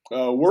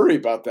worry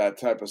about that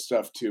type of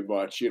stuff too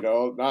much,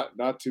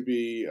 not to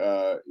be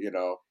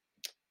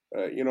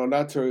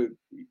not to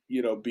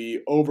be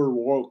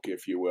overwoke,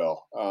 if you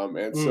will,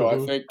 and so I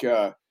think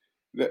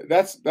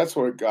that's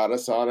what got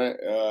us on it.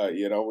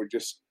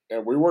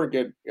 We weren't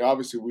getting,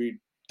 obviously we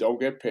don't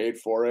get paid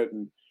for it,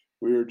 and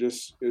we were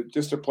just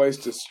a place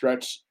to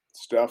stretch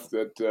stuff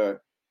that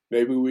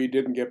maybe we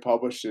didn't get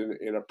published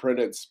in a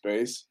printed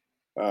space,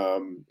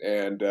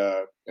 and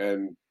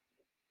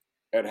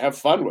have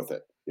fun with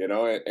it,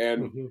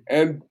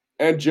 and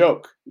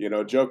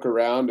joke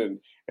around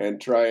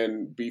and try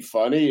and be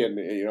funny, and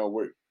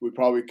we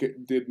probably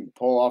didn't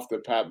pull off the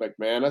Pat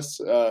McManus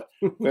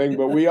thing,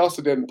 but we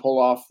also didn't pull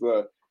off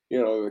the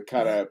the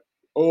kind of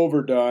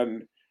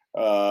overdone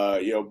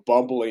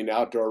bumbling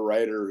outdoor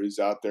writer who's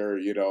out there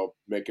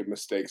making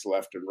mistakes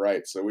left and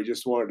right. So we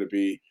just wanted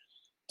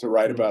to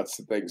write about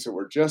some things that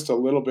were just a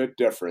little bit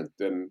different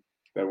than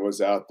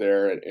was out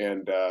there,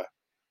 and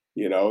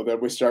then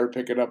we started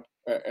picking up,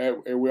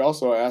 and we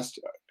also asked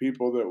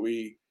people that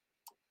we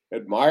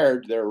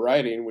admired their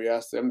writing. We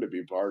asked them to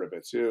be part of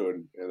it too,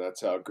 and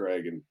that's how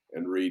Greg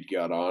and Reid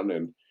got on,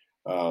 and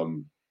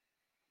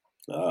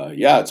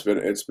it's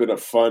been a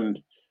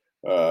fun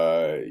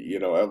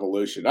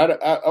evolution.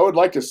 I would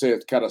like to say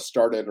it kind of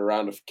started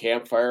around a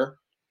campfire,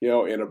 in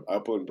an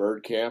upland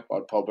bird camp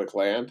on public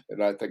land,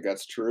 and I think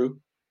that's true.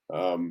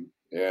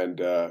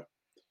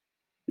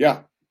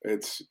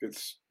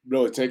 It's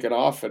really taken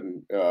off,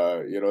 and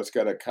it's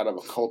got a kind of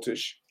a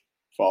cultish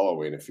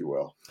following, if you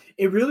will.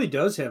 It really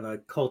does have a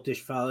cultish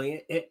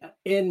following.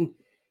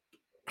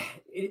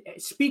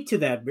 Speak to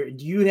that.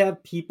 Do you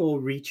have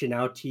people reaching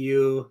out to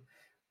you?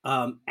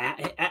 I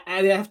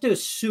have to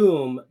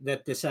assume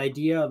that this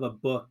idea of a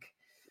book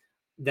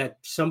that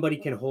somebody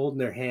can hold in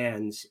their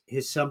hands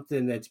is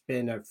something that's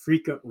been a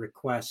frequent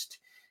request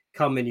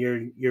coming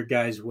your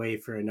guys' way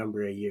for a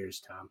number of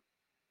years, Tom.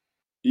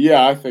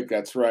 Yeah, I think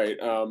that's right.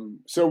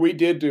 So we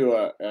did do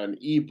an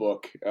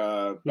ebook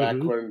back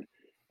when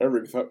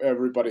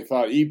everybody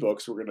thought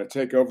ebooks were going to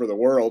take over the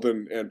world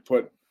and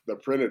put the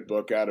printed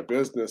book out of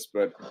business,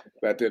 but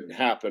that didn't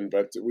happen.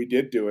 But we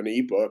did do an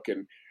ebook,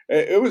 and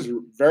it was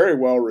very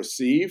well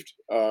received.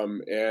 But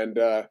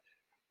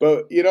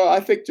I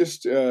think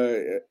just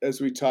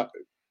as we talked,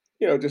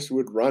 just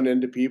would run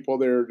into people,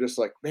 they're just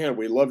like, man,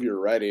 we love your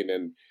writing,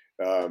 and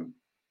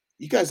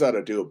you guys ought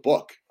to do a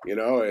book,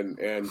 and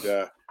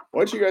why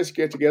don't you guys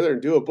get together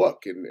and do a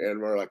book? And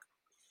we're like,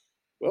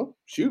 well,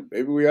 shoot,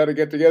 maybe we ought to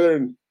get together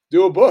and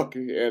do a book.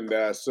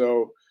 And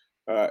so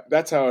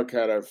that's how it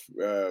kind of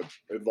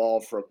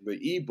evolved from the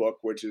ebook,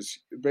 which is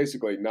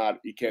basically not,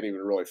 you can't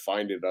even really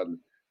find it on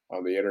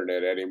the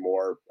internet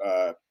anymore,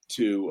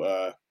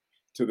 to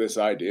this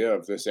idea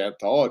of this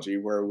anthology,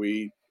 where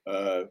we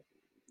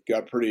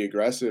got pretty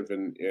aggressive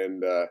in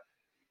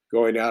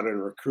going out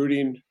and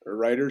recruiting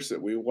writers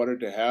that we wanted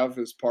to have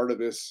as part of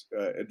this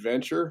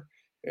adventure,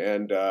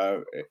 and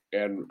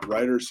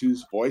writers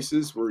whose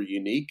voices were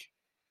unique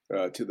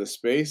to the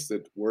space,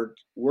 that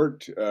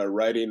weren't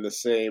writing the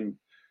same,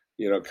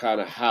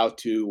 kind of how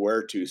to,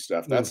 where to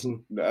stuff. That's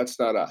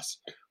not us.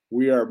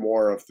 We are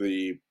more of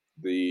the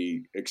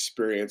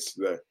experience,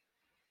 the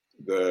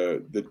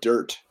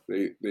dirt,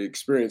 the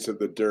experience of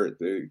the dirt,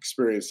 the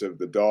experience of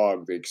the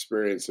dog, the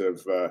experience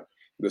of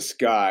the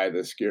sky,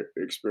 the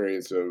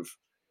experience of,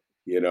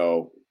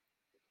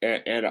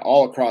 and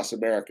all across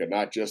America,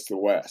 not just the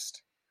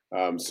West.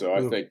 So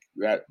I think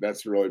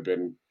that's really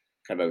been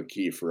kind of the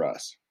key for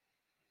us.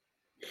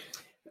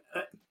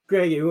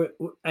 Greg,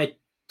 I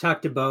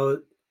talked about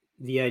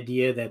the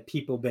idea that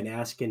people have been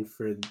asking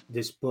for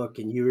this book,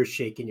 and you were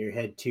shaking your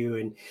head too.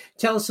 And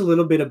tell us a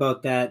little bit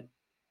about that,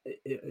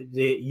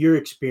 your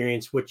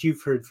experience, what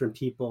you've heard from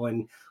people,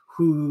 and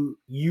who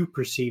you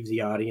perceive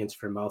the audience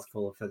for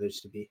Mouthful of Feathers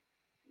to be.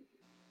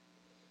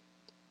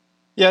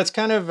 Yeah, it's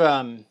kind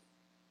of,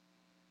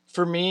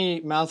 for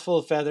me, Mouthful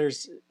of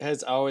Feathers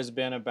has always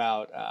been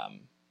about,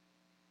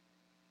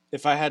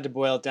 if I had to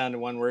boil it down to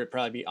one word, it'd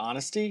probably be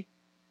honesty.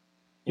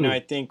 I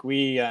think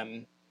we,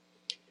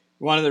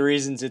 one of the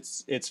reasons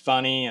it's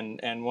funny,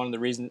 and one of the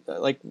reasons,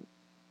 like,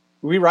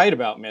 we write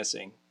about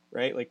missing,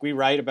 right? Like, we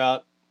write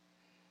about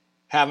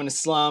having a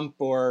slump,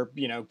 or,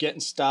 getting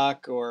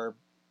stuck, or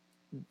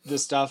the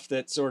stuff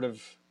that sort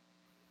of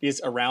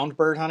is around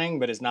bird hunting,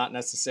 but is not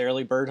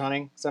necessarily bird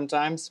hunting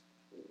sometimes.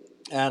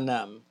 And,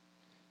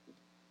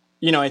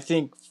 I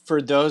think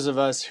for those of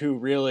us who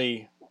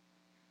really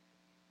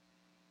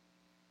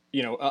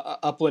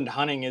upland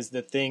hunting is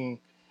the thing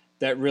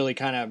that really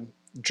kind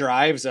of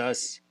drives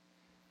us.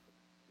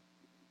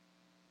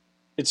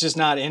 It's just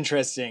not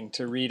interesting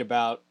to read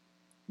about,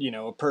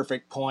 a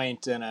perfect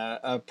point and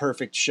a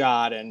perfect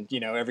shot and,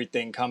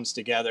 everything comes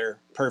together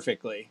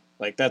perfectly.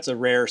 Like that's a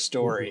rare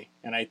story.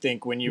 And I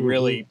think when you've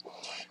really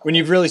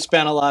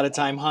spent a lot of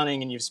time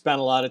hunting and you've spent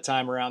a lot of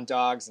time around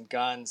dogs and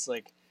guns,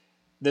 like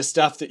the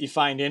stuff that you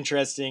find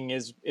interesting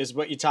is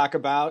what you talk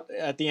about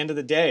at the end of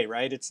the day,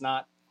 right? It's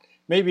not,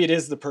 maybe it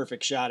is the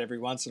perfect shot every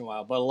once in a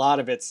while, but a lot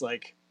of it's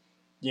like,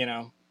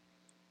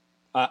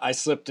 I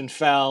slipped and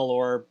fell,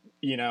 or,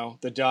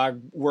 the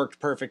dog worked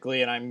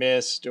perfectly and I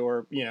missed,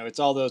 or, it's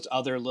all those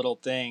other little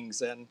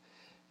things. And,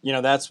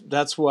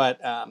 that's what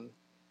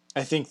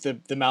I think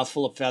the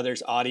Mouthful of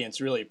Feathers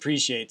audience really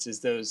appreciates,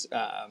 is those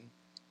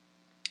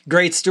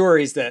great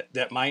stories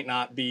that might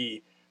not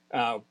be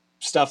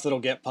stuff that'll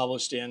get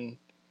published in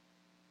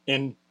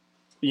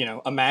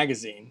a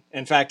magazine.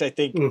 In fact, I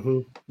think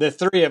the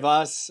three of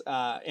us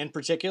in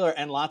particular,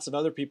 and lots of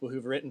other people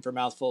who've written for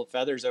Mouthful of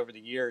Feathers over the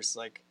years,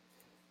 like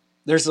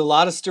there's a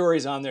lot of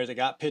stories on there that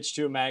got pitched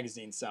to a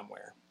magazine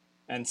somewhere,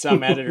 and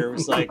some editor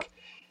was like,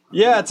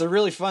 yeah, it's a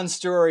really fun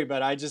story,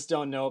 but I just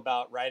don't know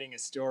about writing a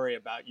story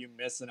about you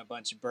missing a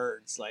bunch of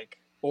birds.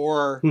 Like,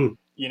 or,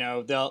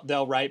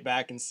 they'll write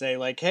back and say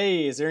like,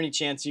 hey, is there any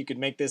chance you could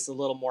make this a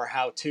little more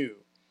how-to?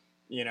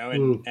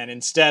 And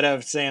instead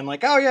of saying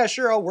like, oh yeah,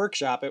 sure, I'll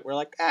workshop it, we're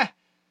like, we'll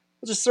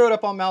just throw it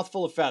up on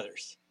Mouthful of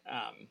Feathers.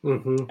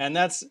 And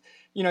that's,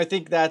 I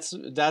think that's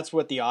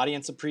what the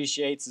audience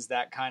appreciates, is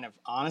that kind of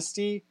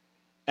honesty.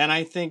 And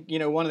I think,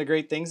 one of the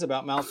great things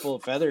about Mouthful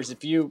of Feathers,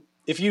 if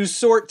you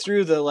sort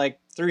through the like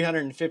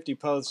 350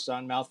 posts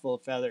on Mouthful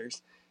of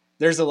Feathers,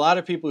 there's a lot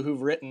of people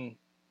who've written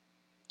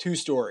 2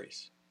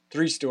 stories,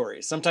 3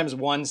 stories, sometimes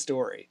 1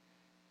 story.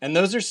 And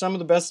those are some of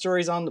the best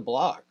stories on the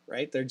blog,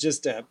 right? They're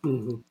just a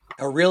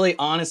really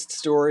honest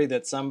story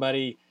that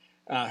somebody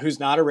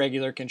who's not a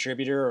regular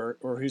contributor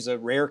or who's a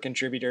rare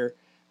contributor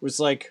was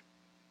like,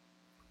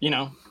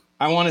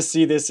 I want to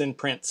see this in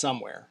print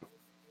somewhere.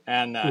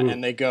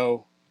 And they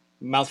go,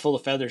 Mouthful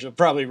of Feathers will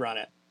probably run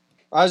it.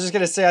 I was just going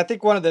to say, I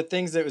think one of the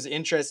things that was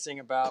interesting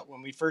about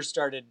when we first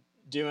started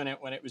doing it,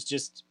 when it was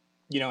just,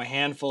 a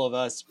handful of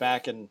us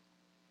back in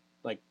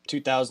like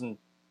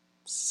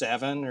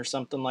 2007 or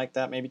something like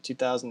that, maybe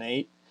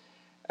 2008,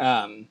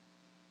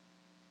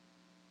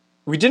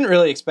 we didn't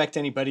really expect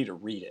anybody to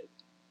read it.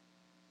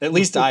 At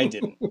least I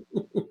didn't.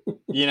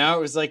 It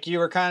was like you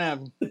were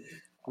kind of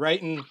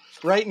writing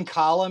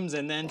columns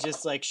and then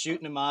just like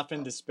shooting them off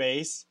into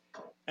space.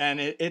 And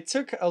it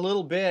took a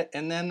little bit,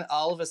 and then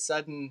all of a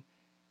sudden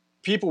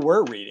people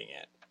were reading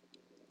it.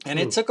 And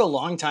it took a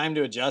long time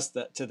to adjust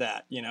to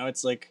that.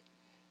 It's like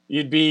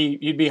you'd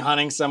be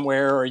hunting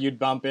somewhere, or you'd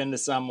bump into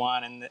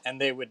someone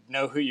and they would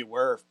know who you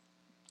were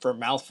for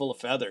Mouthful of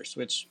Feathers,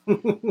 which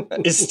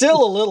is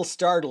still a little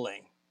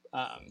startling.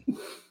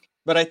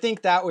 But I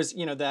think that was,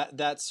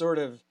 that sort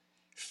of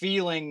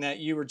feeling that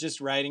you were just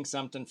writing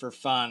something for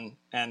fun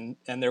and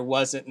there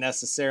wasn't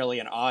necessarily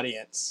an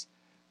audience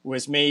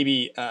was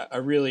maybe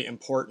a really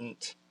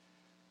important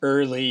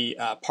early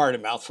part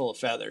of Mouthful of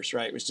Feathers,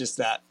 right? It was just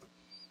that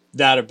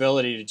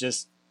ability to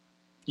just,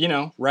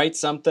 write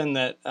something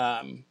that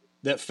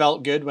that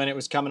felt good when it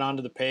was coming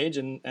onto the page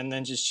and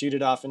then just shoot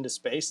it off into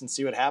space and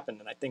see what happened.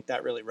 And I think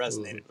that really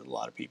resonated with a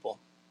lot of people.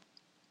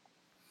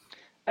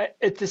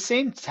 At the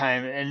same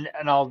time, and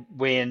I'll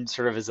weigh in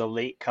sort of as a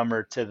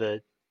latecomer to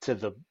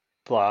the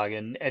blog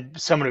and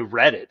someone who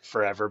read it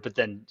forever, but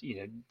then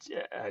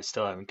I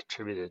still haven't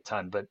contributed a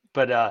ton.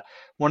 But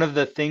one of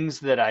the things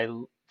that I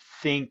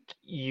think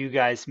you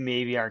guys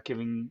maybe aren't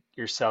giving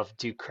yourself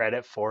due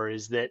credit for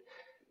is that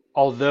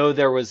although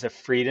there was a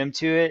freedom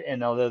to it,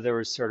 and although there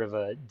was sort of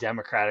a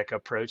democratic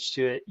approach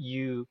to it,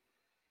 you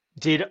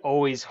did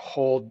always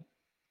hold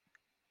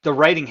the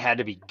writing had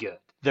to be good.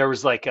 There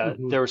was like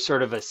there was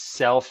sort of a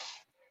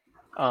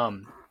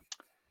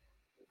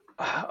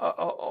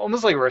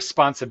almost like a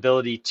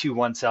responsibility to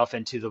oneself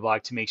and to the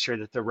blog to make sure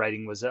that the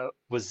writing was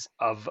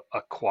of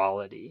a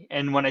quality.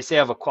 And when I say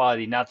of a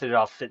quality, not that it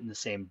all fit in the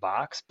same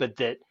box, but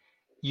that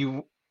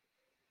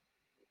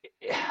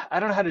I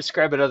don't know how to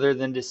describe it other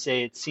than to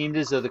say it seemed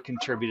as though the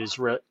contributors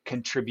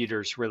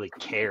really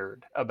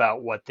cared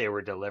about what they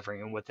were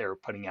delivering and what they were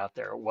putting out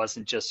there. It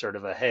wasn't just sort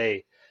of a,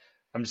 hey,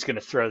 I'm just going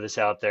to throw this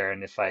out there,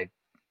 and if I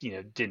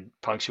didn't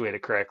punctuate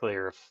it correctly,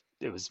 or if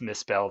it was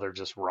misspelled or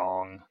just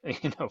wrong,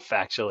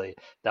 factually,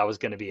 that was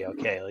going to be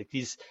okay. Like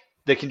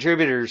the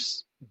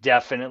contributors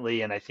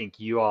definitely, and I think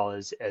you all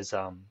as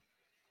I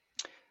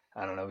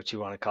don't know what you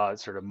want to call it,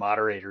 sort of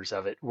moderators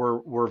of it,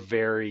 were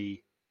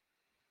very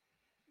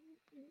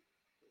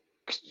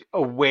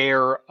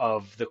aware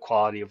of the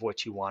quality of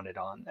what you wanted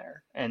on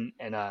there. And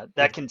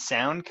that can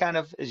sound kind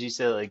of, as you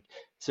said, like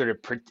sort of,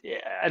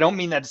 I don't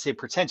mean that to say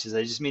pretentious.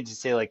 I just mean to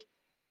say, like,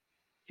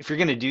 if you're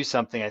going to do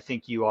something, I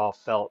think you all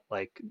felt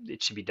like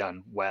it should be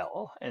done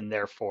well, and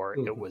therefore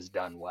it was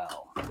done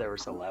well. There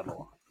was a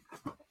level.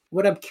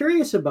 What I'm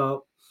curious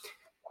about,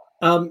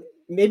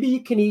 maybe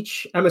you can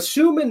each, I'm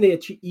assuming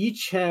that you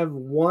each have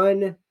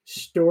one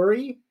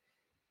story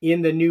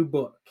in the new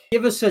book.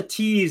 Give us a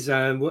tease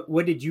on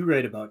what did you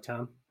write about,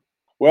 Tom?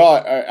 Well,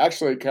 I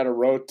actually kind of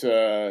wrote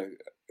a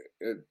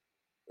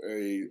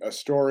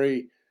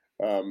story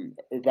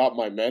about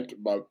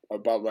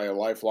about my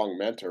lifelong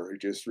mentor who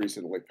just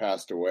recently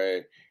passed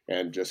away,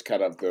 and just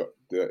kind of the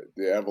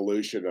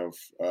evolution of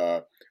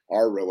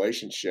our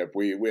relationship.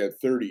 We had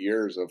 30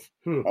 years of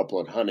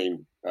upland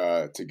hunting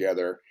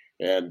together,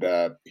 and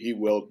he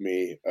willed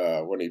me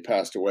when he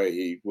passed away.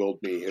 He willed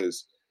me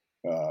his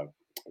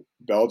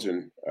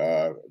Belgian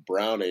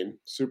Browning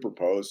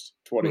superposed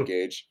 20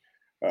 gauge.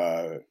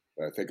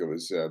 I think it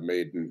was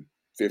made in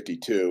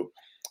 '52.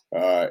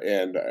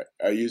 And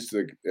I used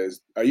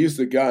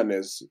the gun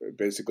as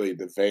basically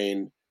the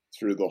vein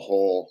through the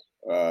whole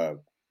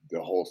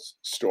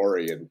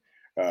story, and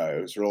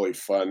it was really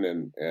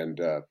fun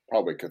and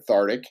probably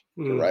cathartic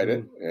to write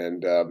it.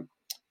 And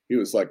he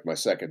was like my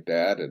second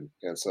dad, and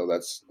so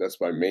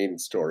that's my main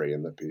story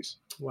in the piece.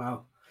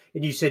 Wow!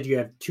 And you said you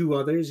have two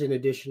others in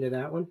addition to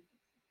that one.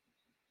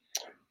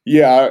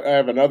 Yeah, I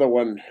have another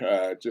one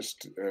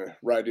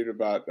writing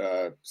about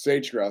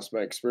sage grouse,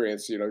 my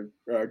experience.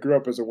 I grew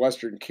up as a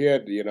Western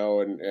kid,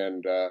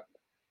 and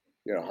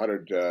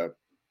hunted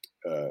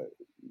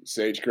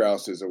sage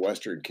grouse as a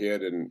Western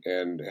kid,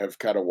 and have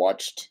kind of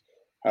watched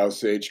how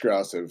sage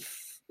grouse have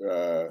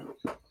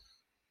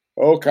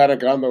kind of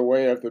gone the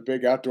way of the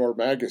big outdoor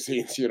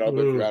magazines.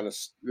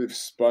 They've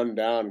spun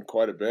down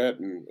quite a bit,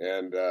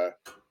 and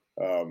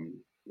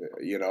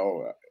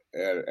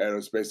it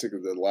was basically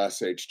the last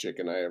sage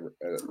chicken I ever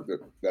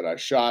that I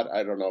shot.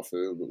 I don't know if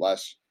the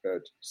last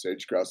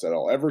sage grouse that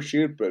I'll ever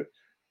shoot, but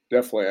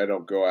definitely I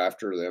don't go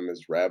after them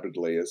as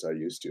rabidly as I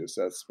used to.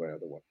 So that's my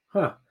other one.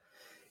 Huh.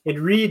 And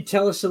Reid,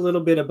 tell us a little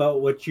bit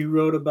about what you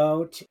wrote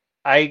about.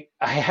 I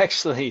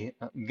actually,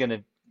 I'm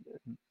gonna,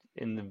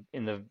 in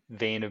the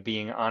vein of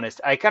being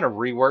honest, I kind of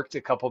reworked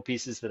a couple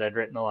pieces that I'd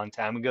written a long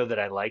time ago that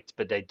I liked,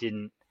 but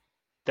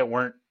that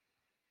weren't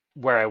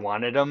where I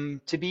wanted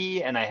them to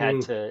be, and I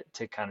had to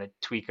kind of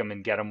tweak them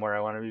and get them where I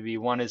wanted them to be.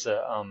 One is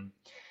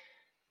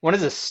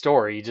a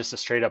story, just a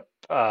straight up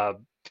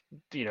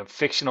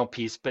fictional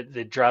piece, but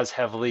that draws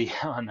heavily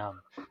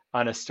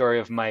on a story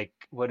of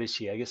what is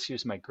she? I guess she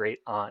was my great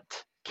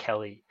aunt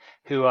Kelly,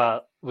 who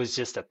was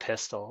just a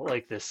pistol,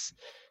 like this,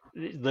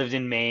 lived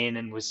in Maine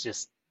and was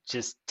just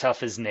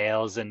tough as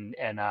nails, and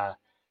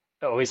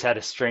always had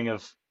a string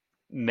of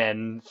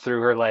men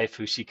through her life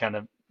who she kind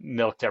of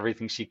milked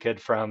everything she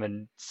could from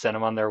and sent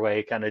them on their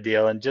way, kind of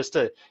deal, and just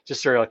a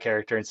real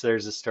character. And so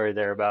there's a story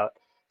there about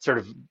sort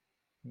of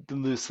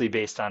loosely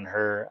based on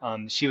her.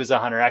 She was a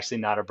hunter, actually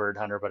not a bird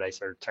hunter, but I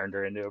sort of turned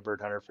her into a bird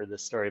hunter for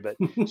this story. But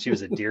she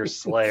was a deer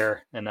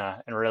slayer and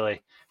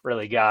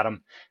really got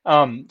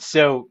them.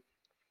 So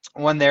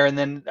one there, and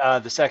then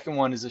the second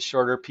one is a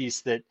shorter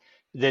piece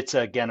that's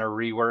again a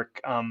rework,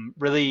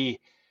 really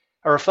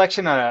a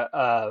reflection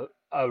on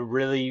a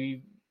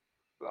really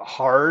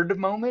hard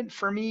moment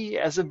for me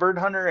as a bird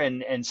hunter,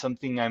 and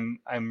something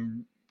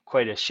I'm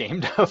quite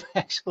ashamed of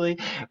actually.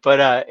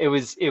 But it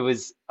was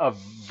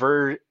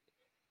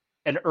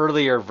an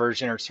earlier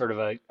version, or sort of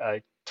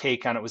a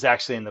take on it, was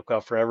actually in the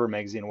Quail Forever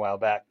magazine a while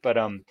back.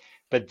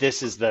 But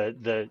this is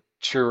the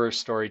truer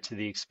story to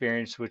the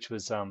experience, which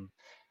was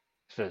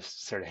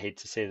sort of hate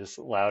to say this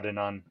loud and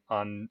on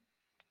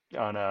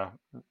a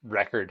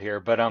record here,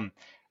 but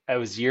it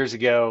was years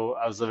ago.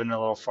 I was living in a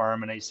little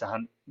farm, and I used to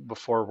hunt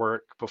before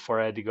work, before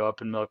I had to go up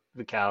and milk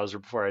the cows, or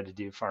before I had to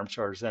do farm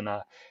chores. And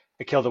I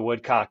killed a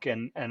woodcock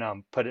and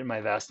put it in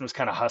my vest, and was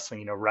kind of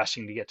hustling,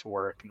 rushing to get to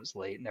work, and it was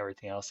late and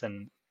everything else.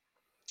 And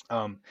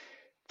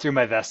threw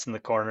my vest in the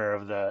corner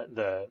of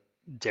the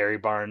dairy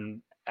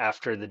barn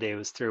after the day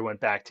was through. Went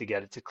back to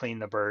get it to clean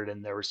the bird,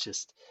 and there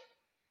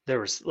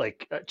was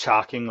like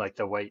chalking, like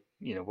the white,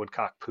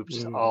 woodcock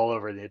poops all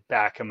over the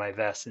back of my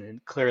vest,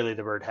 and clearly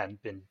the bird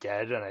hadn't been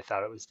dead, and I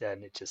thought it was dead,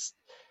 and it just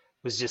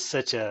was just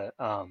such a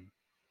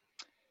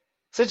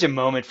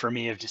moment for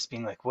me of just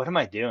being like, what am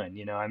I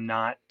doing? I'm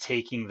not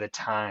taking the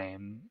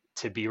time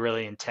to be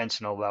really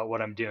intentional about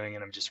what I'm doing,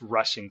 and I'm just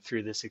rushing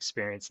through this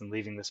experience and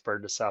leaving this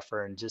bird to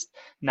suffer, and just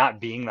not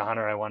being the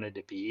hunter I wanted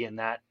to be, and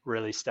that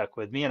really stuck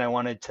with me, and I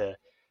wanted to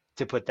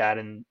put that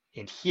in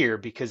here,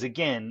 because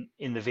again,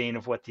 in the vein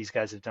of what these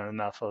guys have done in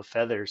Mouthful of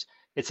Feathers,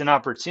 it's an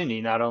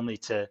opportunity not only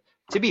to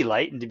be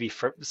light and to be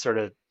sort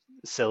of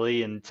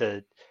silly and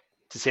to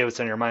say what's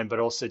on your mind, but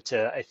also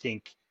to, I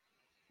think,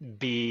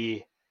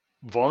 be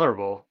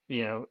vulnerable,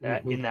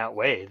 in that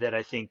way that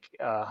I think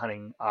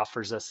hunting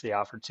offers us the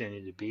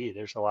opportunity to be.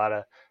 There's a lot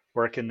of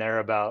work in there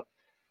about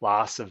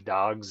loss of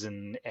dogs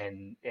and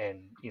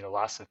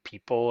loss of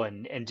people,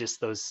 and just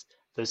those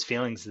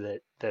feelings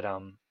that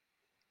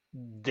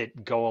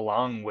go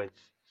along with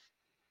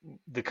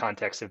the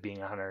context of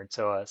being a hunter. And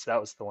so that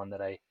was the one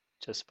that I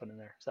just put in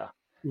there. So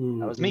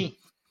that was me.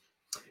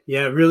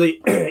 Yeah,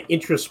 really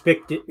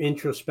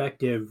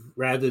introspective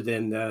rather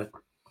than the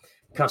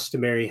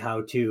customary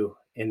how-to.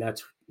 And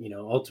that's,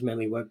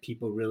 ultimately what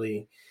people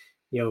really,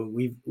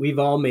 we've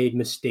all made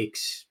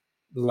mistakes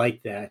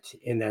like that,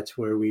 and that's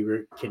where we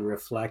can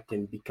reflect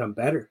and become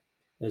better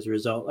as a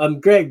result.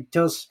 Greg,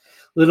 tell us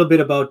a little bit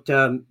about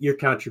your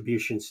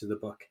contributions to the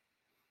book.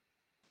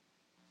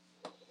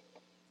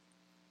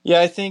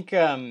 Yeah, I think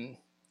I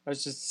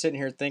was just sitting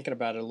here thinking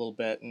about it a little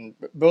bit, and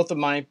both of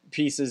my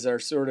pieces are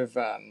sort of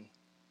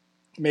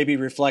maybe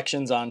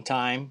reflections on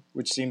time,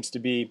 which seems to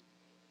be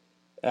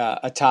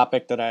a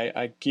topic that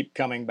I keep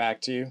coming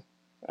back to,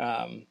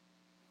 and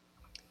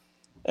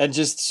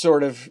just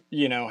sort of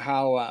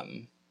how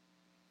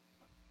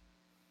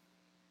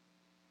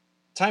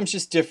time's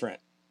just different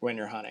when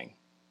you're hunting,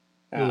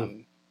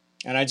 and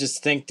I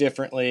just think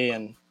differently,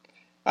 and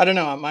I don't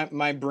know,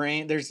 my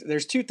brain,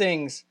 there's two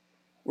things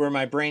where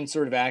my brain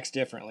sort of acts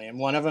differently. And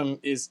one of them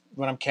is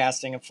when I'm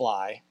casting a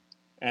fly,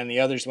 and the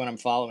other is when I'm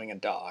following a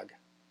dog.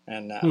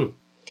 And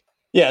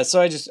yeah,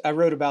 so I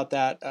wrote about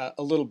that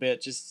a little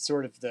bit, just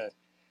sort of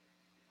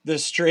the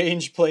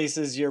strange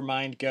places your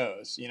mind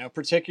goes,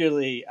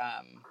 particularly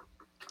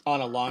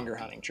on a longer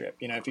hunting trip.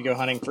 If you go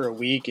hunting for a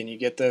week and you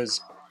get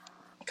those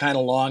kind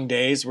of long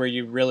days where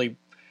you really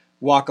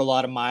walk a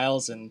lot of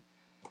miles and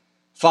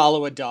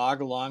follow a dog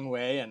a long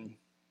way, and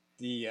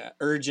the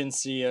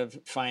urgency of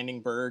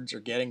finding birds or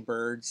getting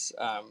birds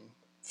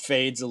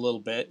fades a little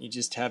bit. You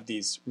just have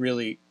these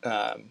really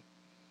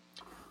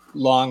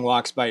long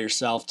walks by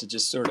yourself to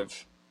just sort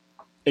of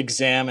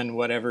examine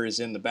whatever is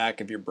in the back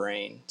of your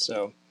brain.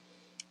 So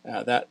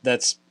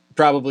that's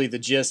probably the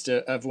gist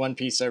of one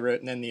piece I wrote,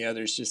 and then the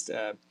other is just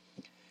a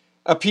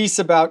piece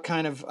about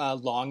kind of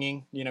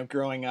longing,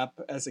 growing up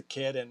as a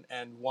kid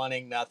and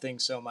wanting nothing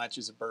so much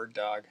as a bird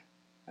dog,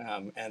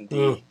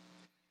 and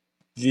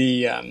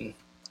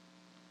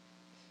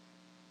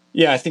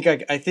yeah, I think I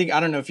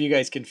don't know if you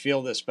guys can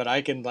feel this, but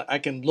I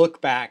can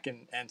look back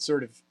and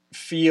sort of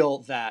feel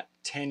that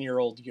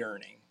 10-year-old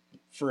yearning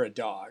for a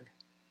dog.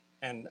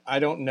 And I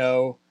don't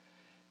know,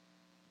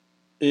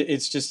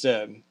 it's just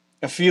a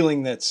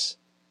feeling that's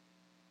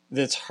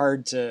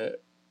hard to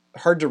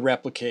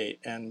replicate.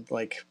 And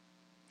like,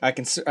 I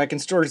can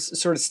sort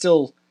of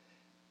still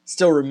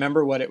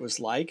remember what it was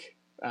like.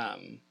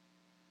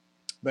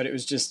 But it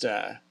was just,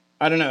 I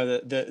don't know,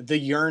 the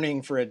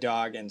yearning for a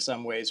dog in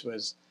some ways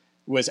was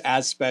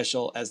as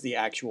special as the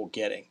actual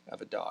getting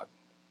of a dog.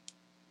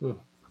 Do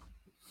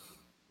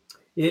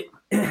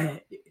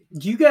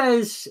you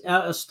guys,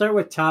 I'll start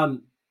with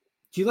Tom.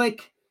 Do you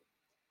like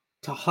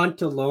to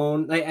hunt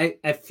alone?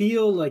 I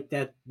feel like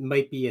that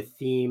might be a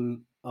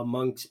theme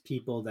amongst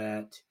people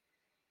that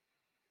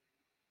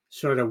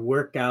sort of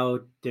work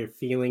out their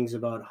feelings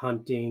about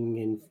hunting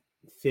and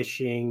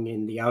fishing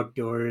and the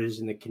outdoors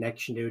and the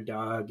connection to a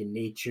dog and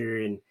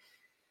nature and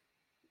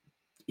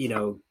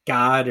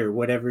God, or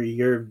whatever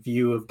your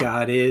view of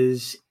God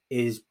is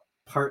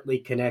partly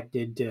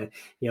connected to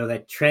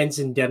that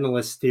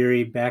transcendentalist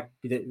theory back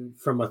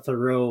from a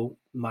Thoreau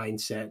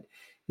mindset.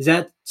 Is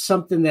that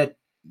something that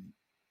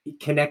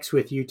connects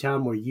with you,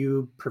 Tom, where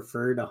you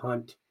prefer to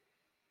hunt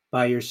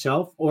by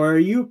yourself, or are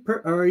you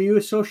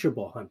a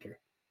sociable hunter?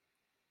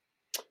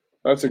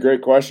 That's a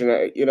great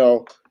question.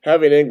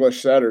 Having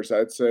English setters,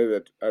 I'd say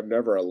that I'm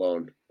never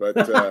alone. But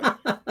I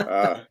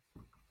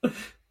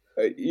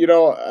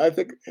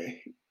think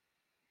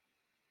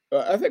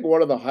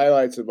one of the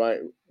highlights of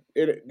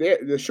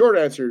the short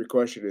answer to your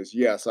question is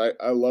yes.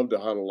 I love to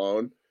hunt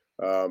alone.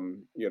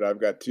 I've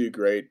got two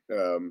great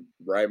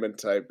Ryman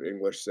type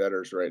English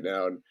setters right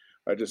now, and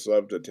I just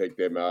love to take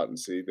them out and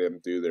see them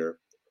do their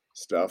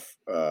stuff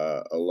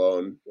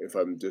alone. If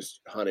I'm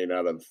just hunting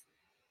out of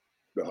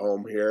the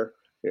home here,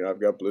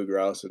 I've got blue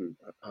grouse and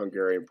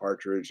Hungarian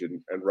partridge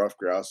and rough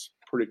grouse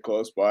pretty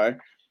close by.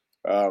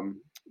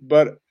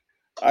 But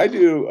I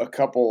do a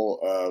couple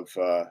of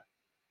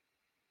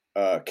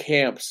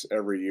camps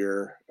every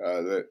year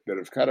that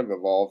have kind of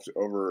evolved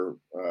over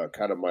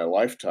kind of my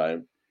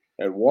lifetime.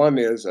 And one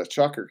is a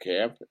chucker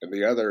camp, and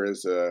the other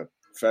is a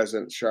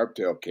pheasant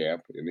sharptail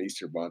camp in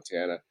eastern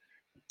Montana.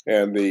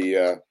 And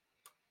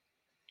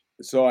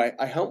so I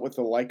hunt with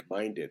the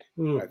like-minded.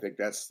 I think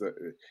that's the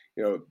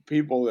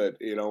people that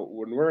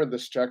when we're in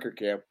this chucker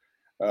camp,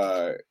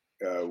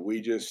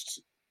 we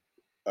just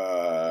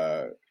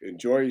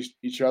enjoy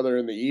each other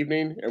in the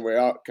evening, and we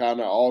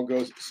kind of all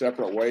go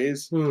separate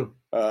ways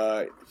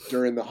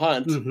during the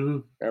hunt.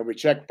 And we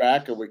check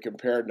back and we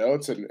compare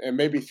notes, and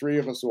maybe three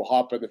of us will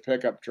hop in the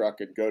pickup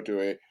truck and go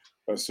to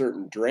a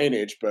certain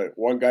drainage, but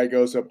one guy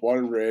goes up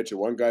one ridge and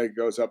one guy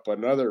goes up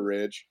another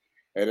ridge,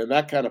 and in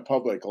that kind of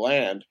public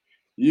land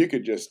you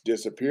could just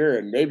disappear,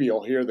 and maybe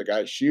you'll hear the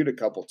guy shoot a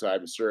couple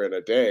times during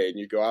a day, and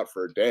you go out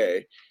for a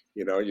day,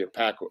 you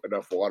pack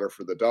enough water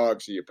for the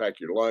dogs, so you pack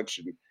your lunch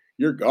and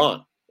you're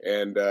gone,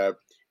 and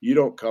you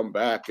don't come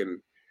back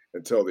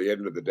until the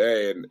end of the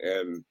day,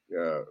 and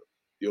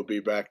you'll be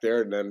back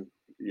there, and then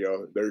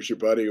there's your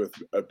buddy with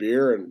a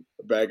beer and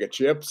a bag of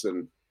chips,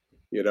 and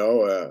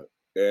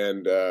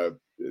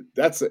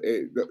that's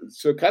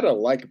so kind of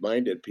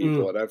like-minded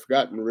people, and I've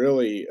gotten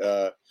really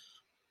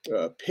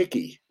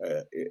picky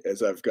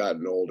as I've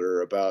gotten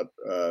older about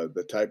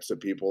the types of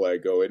people I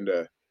go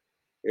into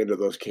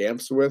those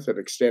camps with, and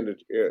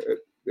extended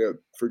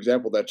for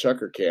example, that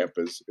chucker camp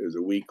is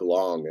a week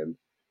long, and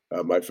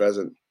my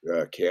pheasant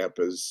camp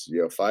is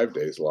 5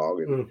 days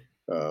long,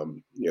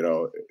 and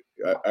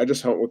I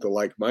just hunt with the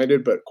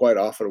like-minded, but quite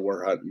often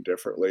we're hunting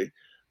differently.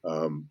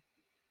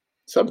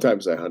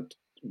 Sometimes I hunt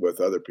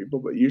with other people,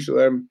 but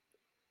usually I'm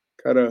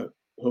kind of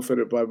hoofing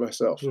it by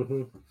myself.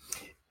 Mm-hmm.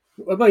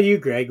 What about you,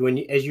 Greg?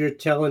 As you're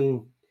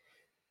telling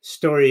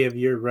story of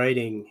your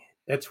writing,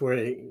 that's what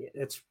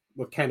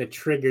kind of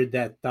triggered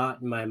that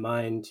thought in my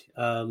mind.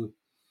 Are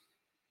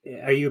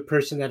you a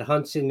person that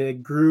hunts in the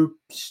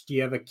groups? Do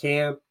you have a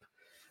camp,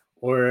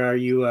 or are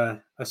you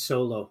a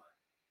solo?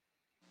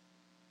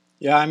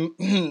 Yeah, I'm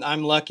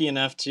I'm lucky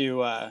enough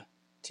to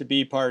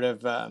be part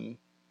of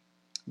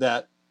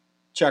that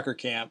chucker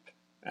camp.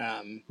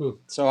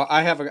 So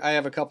I have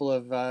a couple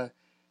of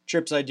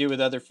trips I do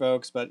with other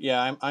folks, but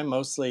yeah, I'm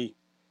mostly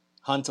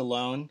hunt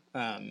alone.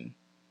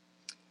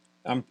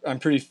 I'm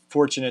pretty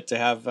fortunate to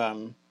have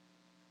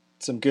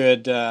some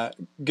good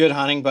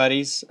hunting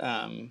buddies,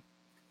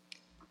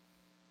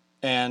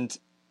 and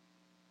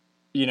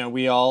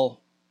we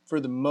all, for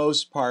the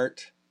most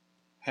part,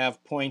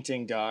 have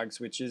pointing dogs,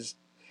 which is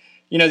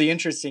the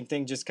interesting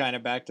thing. Just kind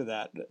of back to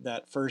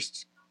that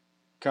first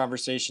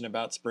conversation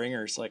about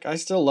springers. Like, I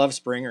still love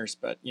springers,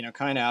 but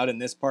kind of out in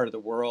this part of the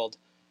world,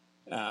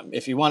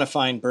 if you want to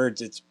find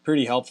birds, it's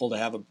pretty helpful to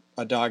have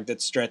a dog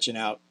that's stretching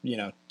out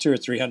 200 or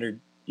 300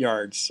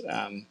 yards.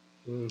 And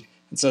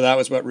so that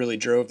was what really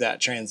drove that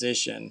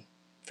transition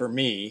for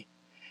me.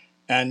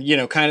 And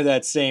kind of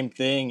that same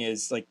thing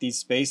is, like, these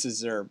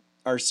spaces are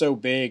so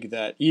big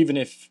that even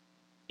if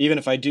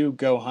I do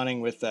go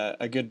hunting with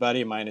a good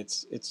buddy of mine,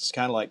 it's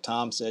kind of like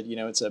Tom said,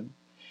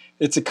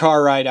 it's a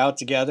car ride out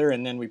together,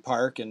 and then we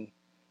park and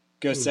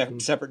go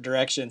separate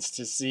directions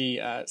to see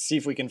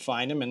if we can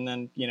find him, and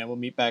then we'll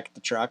meet back at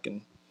the truck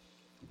and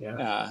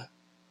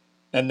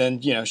and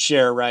then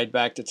share a ride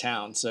back to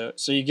town. So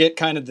you get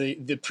kind of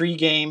the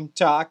pre-game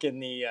talk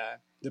and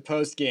the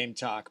post-game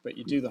talk, but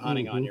you do the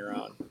hunting on your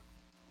own.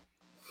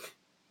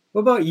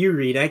 What about you,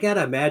 Reid? I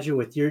gotta imagine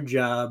with your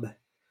job,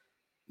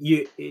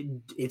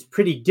 it's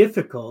pretty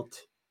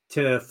difficult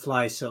to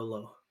fly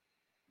solo.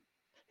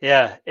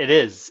 Yeah, it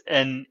is.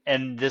 And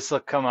this will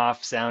come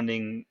off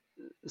sounding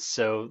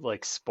so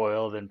like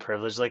spoiled and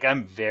privileged. Like,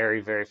 I'm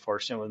very, very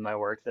fortunate with my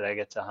work that I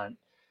get to hunt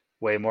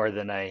way more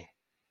than I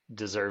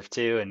deserve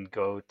to and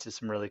go to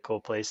some really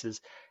cool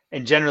places.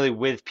 And generally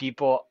with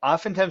people,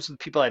 oftentimes with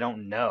people I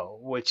don't know,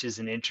 which is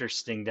an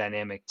interesting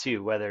dynamic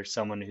too, whether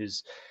someone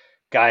who's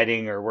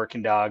guiding or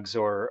working dogs,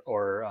 or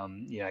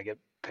I get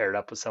paired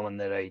up with someone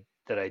that I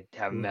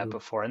haven't met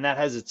before, and that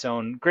has its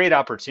own great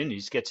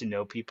opportunities. You get to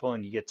know people,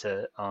 and you get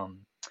to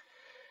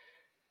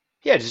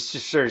just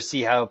sort of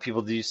see how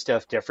people do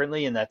stuff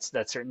differently, and that's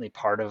certainly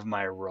part of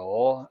my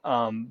role.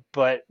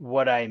 But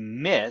what I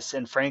miss,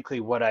 and frankly,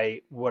 what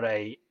I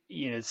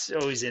it's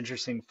always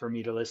interesting for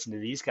me to listen to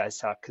these guys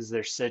talk, because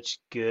they're such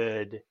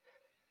good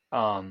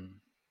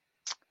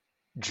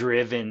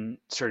driven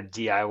sort of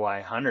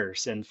DIY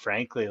hunters. And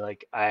frankly,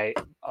 like, a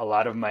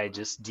lot of my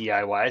just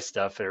DIY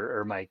stuff,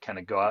 or my kind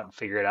of go out and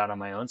figure it out on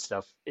my own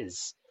stuff,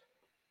 it's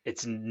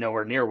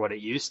nowhere near what it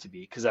used to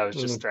be, because I was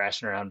just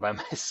thrashing around by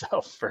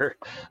myself for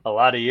a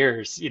lot of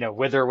years,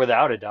 with or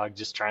without a dog,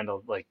 just trying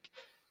to like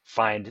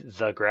find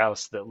the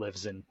grouse that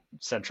lives in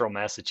central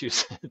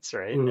Massachusetts,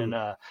 right?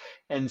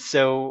 And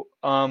so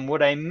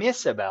what I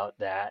miss about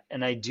that,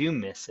 and I do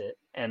miss it,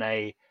 and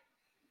I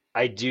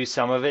do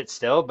some of it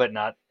still, but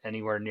not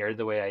anywhere near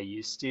the way I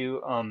used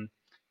to.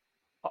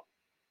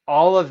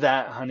 All of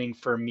that hunting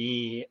for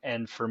me,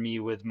 and for me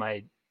with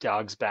my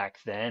dogs back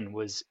then,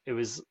 it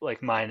was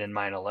like mine and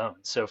mine alone.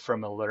 So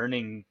from a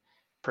learning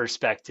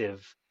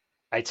perspective,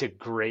 I took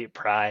great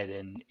pride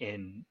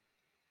in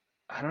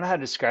I don't know how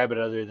to describe it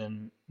other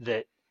than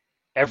that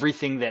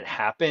everything that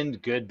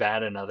happened, good,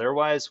 bad, and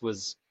otherwise,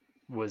 was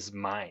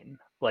mine.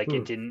 Like,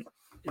 it didn't,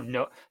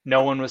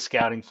 no one was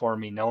scouting for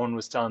me. No one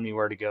was telling me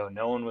where to go.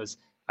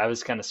 I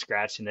was kind of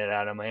scratching it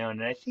out on my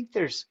own. And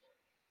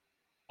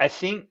I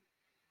think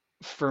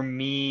for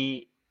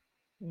me,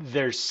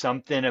 there's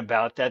something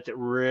about that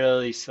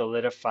really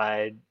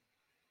solidified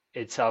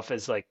itself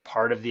as like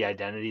part of the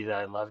identity that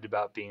I loved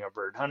about being a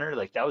bird hunter.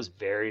 Like, that was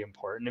very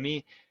important to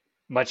me,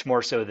 much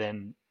more so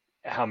than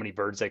how many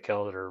birds I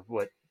killed or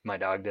what my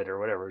dog did or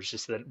whatever. It's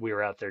just that we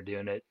were out there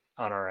doing it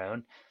on our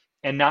own,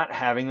 and not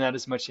having that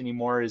as much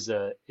anymore it's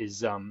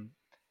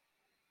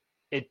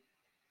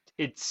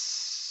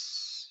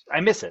I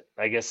miss it,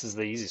 I guess, is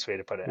the easiest way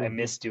to put it. I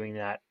miss doing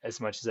that as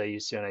much as I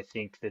used to, and I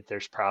think that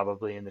there's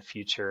probably in the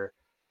future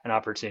an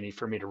opportunity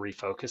for me to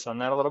refocus on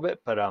that a little bit.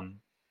 But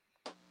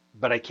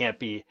I can't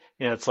be,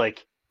 it's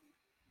like,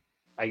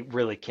 I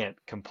really can't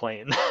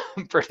complain.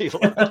 I'm pretty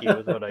lucky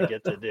with what I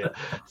get to do.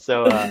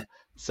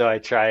 So I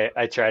try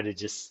to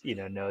just,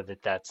 know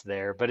that that's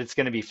there. But it's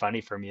going to be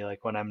funny for me,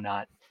 like, when I'm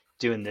not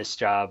doing this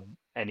job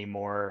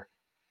anymore,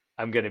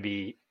 I'm going to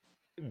be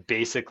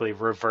basically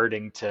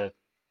reverting to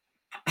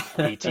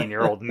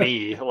 18-year-old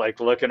me, like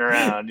looking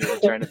around,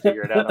 trying to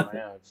figure it out on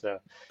my own. So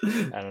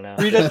I don't know.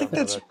 Reid, I think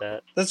About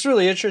that. that's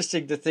really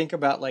interesting to think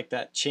about, like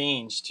that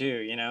change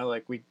too.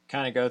 Like we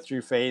kind of go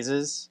through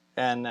phases,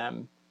 and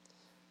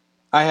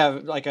I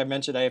have, like I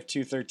mentioned, I have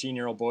two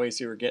 13-year-old boys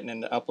who are getting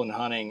into upland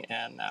hunting,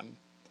 and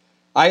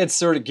I had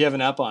sort of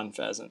given up on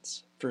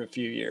pheasants for a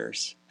few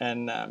years,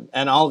 and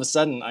all of a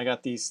sudden I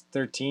got these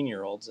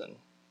 13-year-olds, and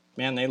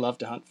man, they love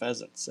to hunt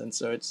pheasants, and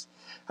so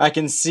I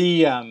can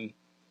see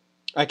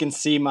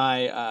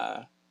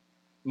my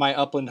my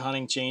upland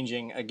hunting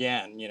changing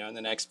again, in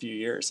the next few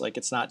years. Like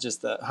it's not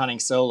just the hunting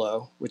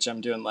solo, which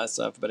I'm doing less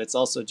of, but it's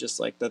also just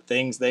like the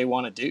things they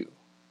want to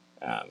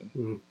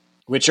do,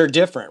 which are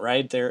different,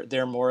 right?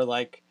 They're more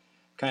like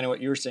kind of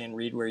what you were saying,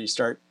 Reid, where you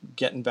start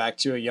getting back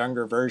to a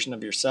younger version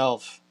of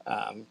yourself,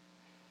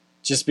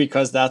 just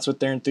because that's what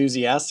they're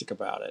enthusiastic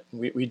about it.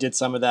 We did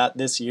some of that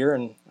this year,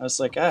 and I was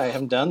like, I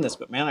haven't done this,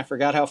 but man, I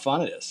forgot how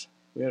fun it is.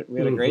 We had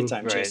a great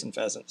time chasing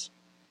pheasants.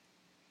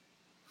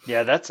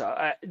 Yeah,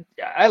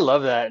 I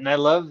love that. And I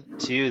love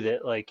too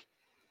that, like,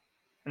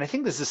 and I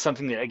think this is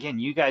something that, again,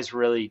 you guys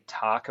really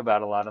talk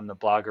about a lot on the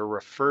blog, or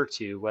refer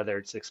to, whether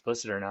it's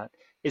explicit or not,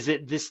 is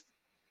that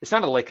it's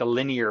not like a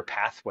linear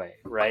pathway,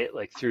 right?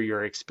 Like through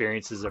your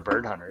experience as a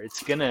bird hunter,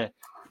 it's gonna,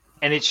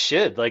 and it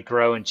should, like,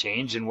 grow and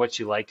change. And what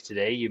you like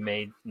today, you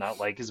may not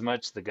like as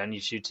much. The gun you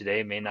shoot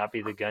today may not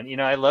be the gun.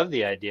 I love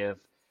the idea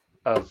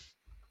of,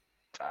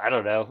 I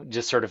don't know,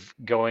 just sort of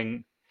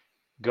going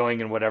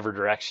in whatever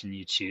direction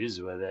you choose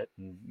with it,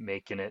 and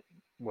making it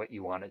what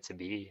you want it to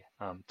be,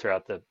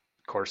 throughout the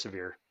course of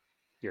your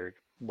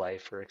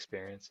life or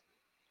experience.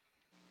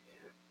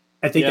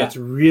 I think that's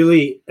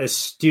really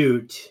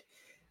astute.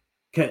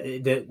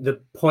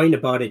 The point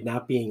about it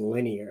not being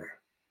linear,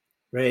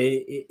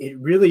 right? It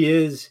really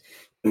is.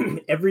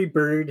 Every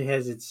bird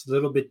has its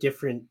little bit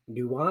different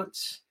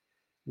nuance,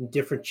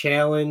 different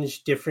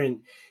challenge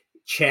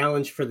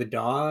for the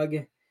dog.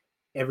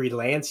 Every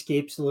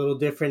landscape's a little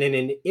different, and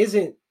it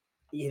isn't,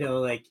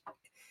 like,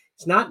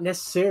 it's not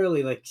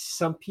necessarily like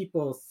some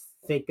people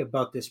think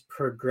about this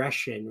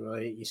progression,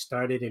 right? You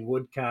started in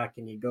woodcock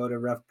and you go to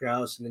rough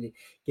grouse, and then you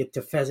get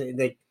to pheasant.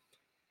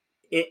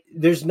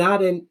 There's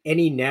not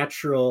any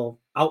natural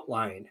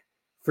outline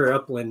for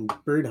upland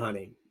bird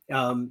hunting.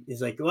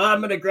 It's like, well, I'm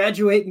going to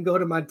graduate and go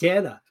to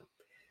Montana.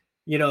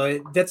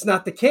 That's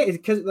not the case,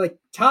 because, like,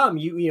 Tom,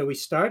 we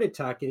started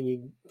talking,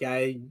 you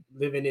guy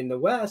living in the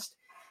West,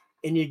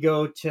 and you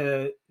go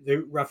to the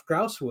rough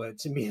grouse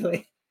woods and be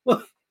like,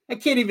 well, I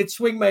can't even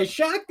swing my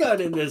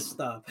shotgun in this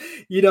stuff.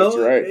 That's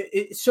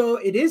right. So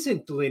it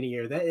isn't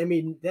linear.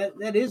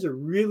 That is a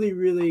really,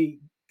 really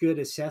good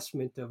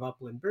assessment of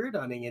upland bird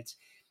hunting.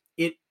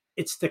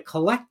 It's the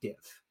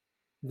collective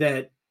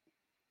that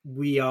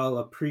we all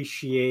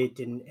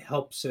appreciate and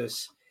helps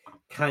us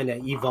kind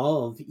of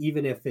evolve,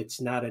 even if it's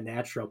not a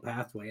natural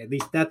pathway. At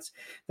least that's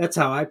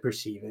how I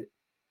perceive it.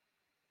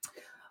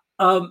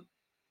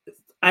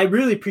 I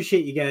really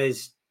appreciate you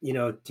guys,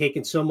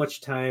 taking so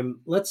much time.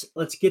 Let's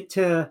get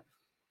to,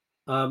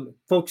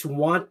 folks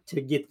want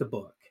to get the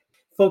book.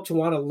 Folks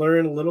want to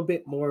learn a little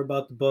bit more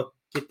about the book,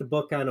 get the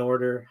book on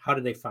order. How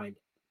do they find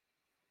it?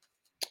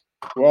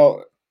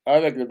 Well,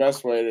 I think the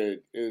best way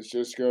is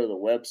just go to the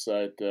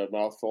website,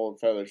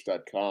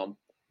 mouthfuloffeathers.com.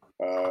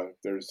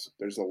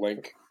 There's a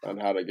link on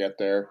how to get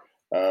there.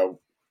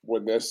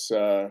 When this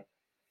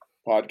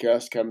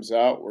podcast comes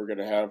out, we're going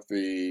to have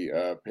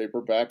the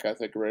paperback, I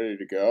think, ready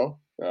to go,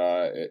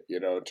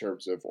 in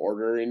terms of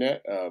ordering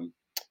it.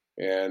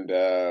 And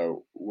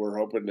we're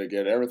hoping to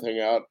get everything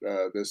out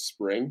this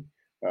spring.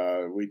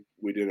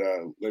 We did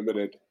a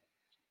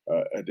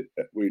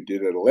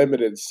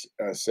limited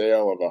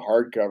sale of a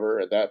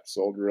hardcover, and that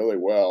sold really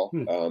well.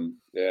 And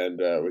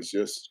it was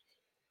just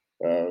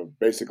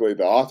basically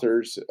the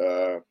authors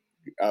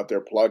out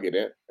there plugging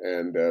it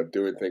and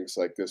doing things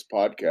like this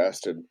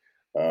podcast. And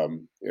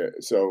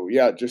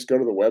just go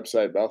to the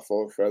website,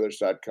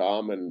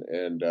 mouthfuloffeathers.com,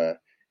 and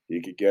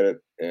you could get it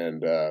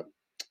and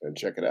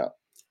check it out.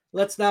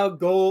 Let's now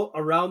go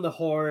around the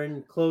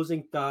horn.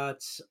 Closing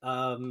thoughts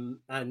on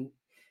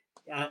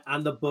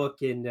the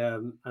book and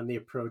on the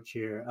approach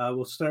here.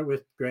 We'll start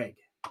with Greg.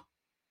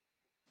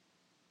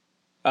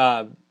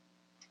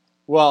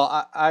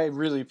 Well, I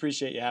really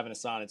appreciate you having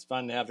us on. It's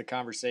fun to have the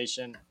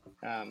conversation.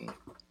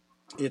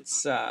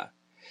 It's the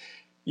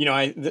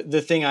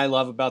thing I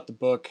love about the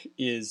book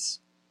is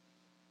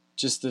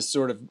just this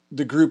sort of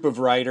the group of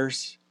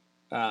writers.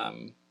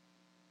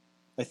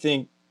 I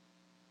think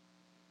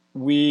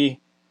we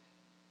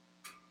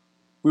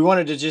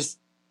wanted to just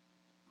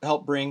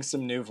help bring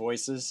some new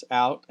voices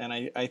out.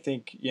 And I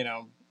think,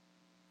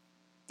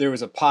 there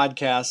was a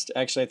podcast,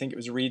 actually, I think it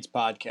was Reid's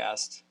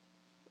podcast,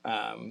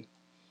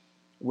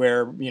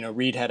 where,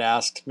 Reid had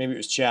asked, maybe it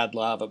was Chad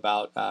Love,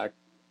 about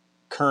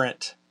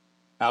current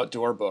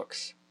outdoor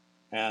books.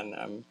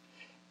 And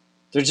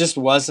there just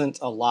wasn't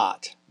a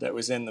lot that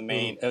was in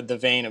the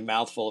vein of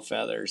Mouthful of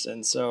Feathers.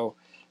 And so,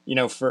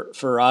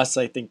 for us,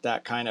 I think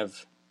that kind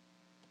of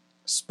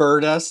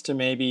spurred us to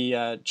maybe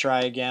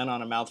try again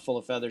on a Mouthful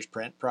of Feathers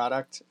print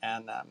product.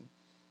 And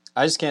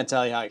I just can't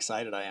tell you how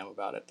excited I am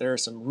about it. There are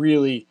some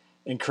really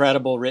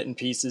incredible written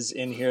pieces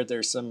in here.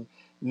 There's some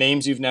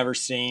names you've never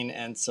seen,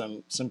 and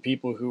some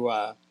people who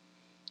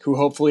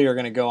hopefully are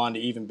going to go on to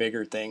even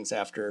bigger things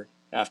after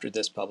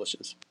this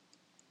publishes.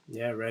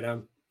 Yeah, right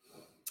on.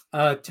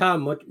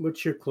 Tom,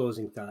 what's your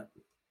closing thought?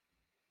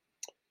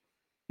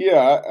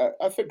 Yeah,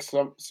 I think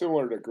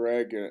similar to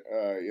Greg.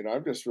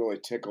 I'm just really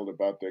tickled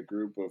about the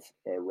group of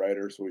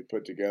writers we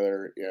put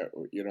together. Yeah,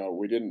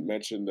 we didn't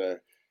mention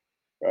the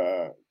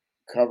uh,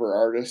 cover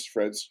artist,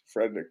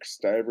 Frederick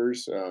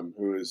Stivers,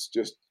 who is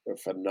just a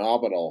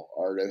phenomenal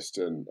artist,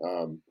 and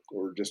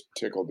we're just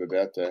tickled to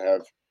death to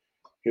have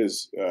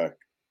his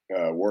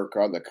work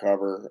on the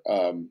cover.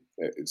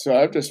 So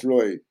I'm just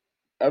really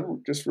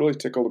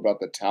tickled about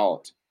the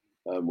talent.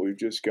 We've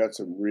just got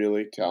some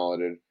really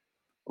talented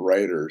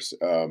writers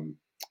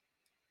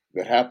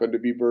that happen to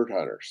be bird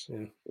hunters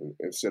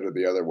instead of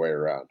the other way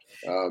around.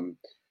 And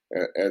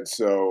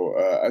so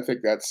I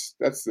think that's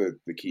the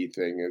key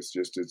thing. It's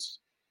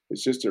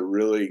just a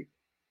really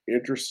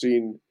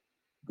interesting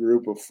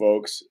group of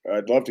folks.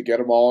 I'd love to get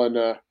them all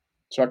in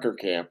Chucker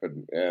camp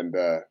and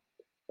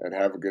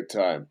have a good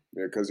time,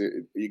 because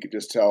you could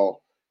just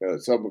tell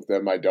some of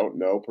them I don't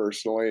know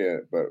personally,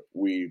 but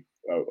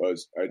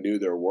I knew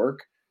their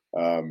work,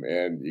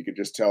 and you could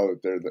just tell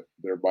that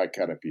they're my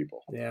kind of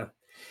people. Yeah,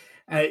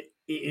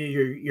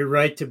 you're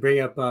right to bring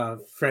up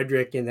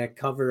Frederick and that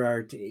cover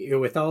art.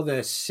 With all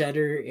the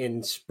setter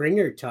and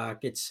Springer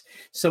talk, it's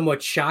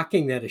somewhat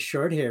shocking that a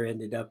short hair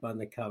ended up on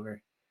the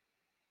cover.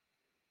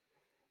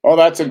 Oh,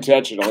 that's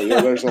intentional.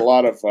 There's a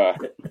lot of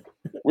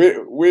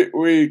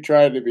we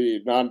try to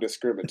be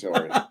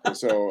non-discriminatory.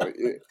 So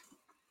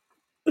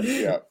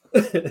yeah.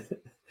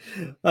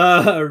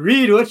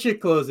 Reid, what's your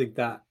closing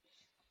thought?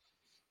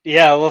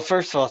 Yeah, well,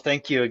 first of all,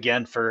 thank you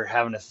again for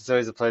having us. It's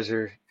always a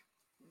pleasure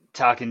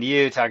talking to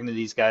you, talking to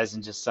these guys,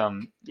 and just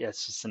yeah,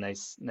 it's just a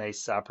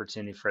nice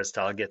opportunity for us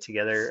to all get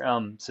together.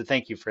 So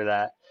thank you for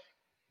that.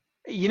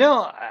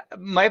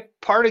 My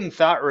parting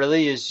thought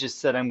really is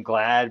just that I'm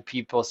glad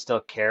people still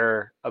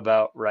care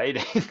about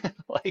writing.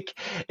 Like,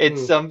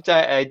 it's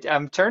sometimes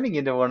I'm turning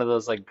into one of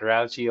those like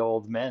grouchy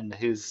old men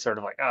who's sort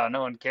of like, oh,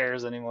 no one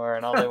cares anymore,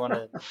 and all they want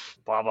to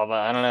blah blah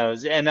blah. I don't know.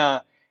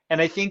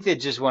 And I think that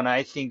just when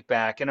I think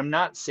back, and I'm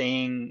not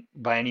saying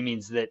by any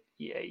means that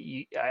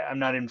I'm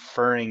not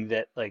inferring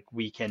that like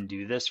we can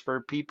do this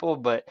for people,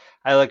 but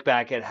I look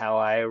back at how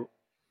I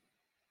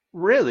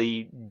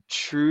really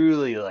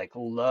truly like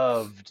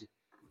loved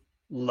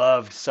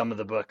some of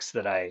the books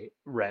that I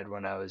read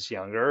when I was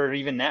younger, or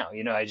even now.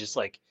 I just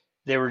like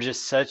they were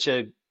just such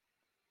a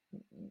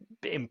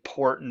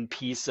important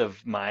piece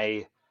of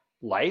my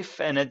life.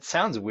 And it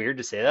sounds weird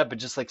to say that, but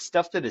just like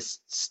stuff that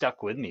has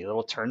stuck with me,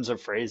 little turns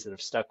of phrase that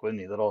have stuck with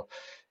me, little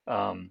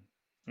um,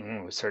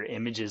 sort of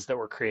images that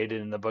were created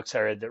in the books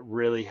I read that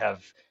really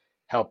have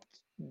helped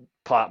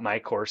plot my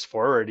course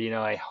forward.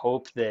 I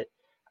hope that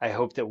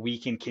we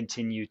can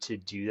continue to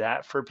do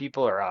that for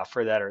people, or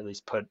offer that, or at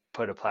least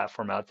put a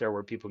platform out there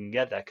where people can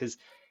get that. Because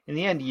in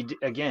the end,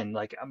 again,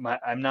 like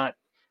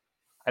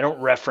I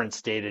don't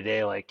reference day to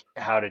day like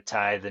how to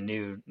tie the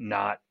new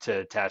knot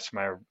to attach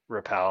my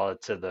Rapala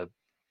to the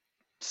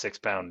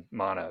 6-pound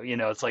mono.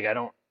 It's like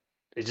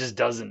it just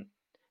doesn't.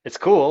 It's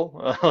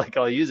cool, like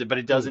I'll use it, but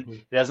it doesn't.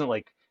 Mm-hmm. It hasn't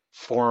like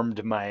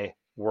formed my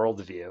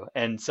worldview.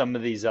 And some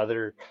of these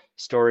other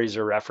stories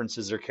or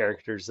references or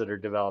characters that are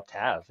developed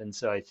have. And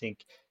so I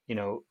think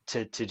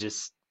to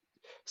just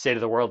say to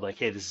the world like,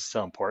 hey, this is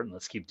still important.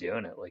 Let's keep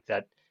doing it like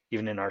that,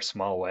 even in our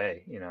small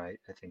way.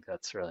 I think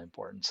that's really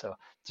important. So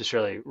just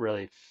really,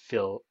 really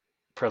feel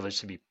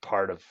privileged to be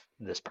part of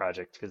this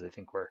project, because I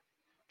think we're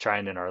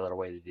trying in our little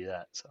way to do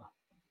that. So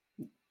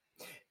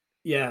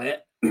yeah,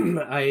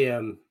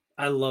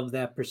 I love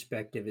that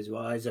perspective as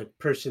well. As a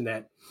person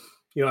that,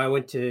 I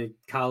went to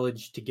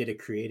college to get a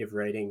creative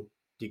writing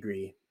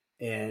degree,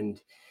 and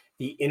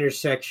the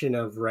intersection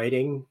of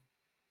writing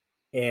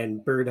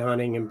and bird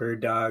hunting and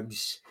bird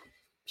dogs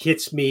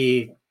hits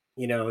me,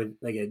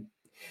 like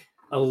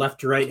a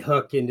left right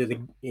hook into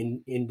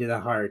the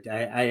heart.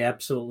 I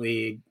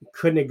absolutely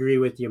couldn't agree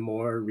with you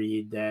more,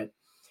 Reid, that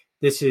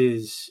it's a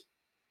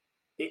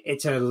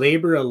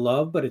labor of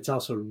love, but it's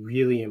also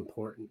really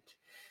important.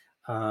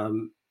 I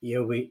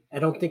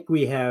don't think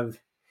we have.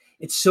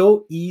 It's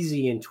so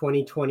easy in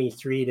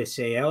 2023 to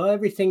say, oh,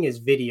 everything is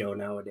video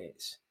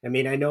nowadays. I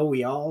mean, I know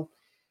we all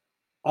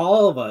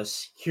of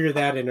us hear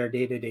that in our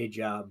day-to-day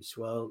jobs.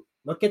 Well,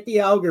 look at the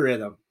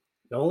algorithm.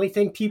 The only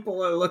thing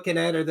people are looking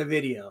at are the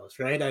videos,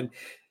 right? On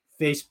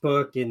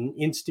Facebook and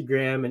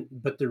Instagram.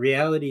 But the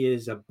reality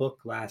is a book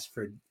lasts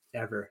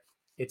forever.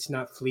 It's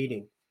not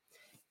fleeting.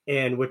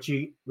 And what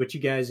you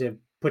guys have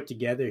put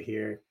together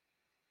here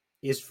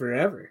is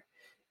forever.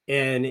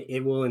 And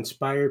it will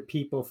inspire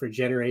people for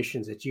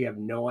generations that you have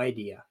no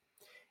idea.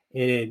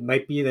 And it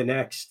might be the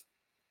next,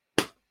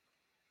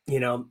 Thoreau.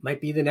 It might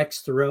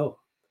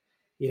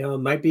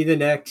be the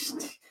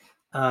next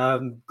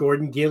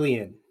Gordon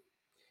Gillian.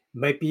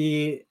 Might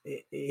be,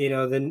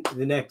 the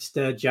next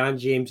John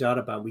James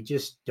Audubon. We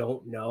just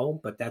don't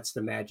know, but that's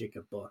the magic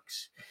of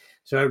books.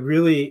 So I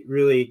really,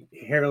 really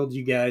herald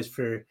you guys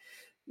for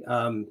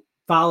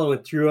following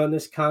through on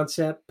this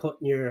concept,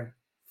 putting your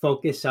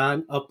focus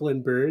on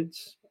upland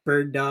birds,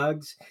 bird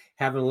dogs,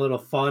 having a little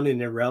fun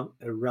and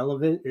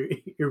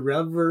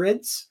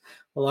irreverence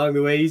along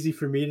the way. Easy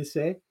for me to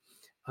say,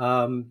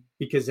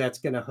 because that's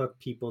going to hook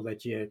people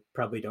that you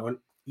probably don't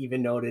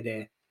even know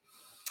today.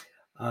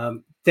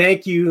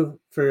 Thank you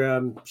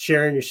for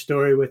sharing your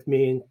story with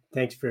me, and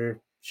thanks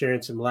for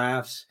sharing some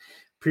laughs.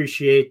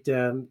 Appreciate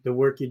the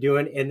work you're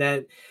doing. And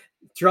then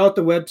throw out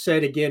the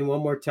website again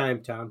one more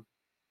time, Tom.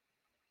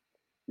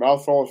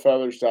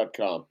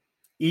 Mouthfuloffeathers.com.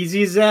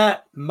 Easy as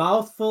that.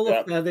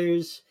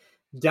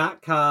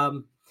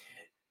 Mouthfuloffeathers.com.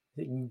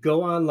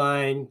 Go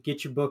online,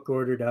 get your book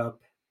ordered up.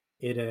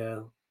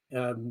 It'll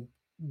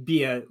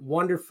be a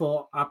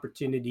wonderful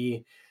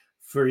opportunity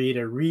for you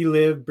to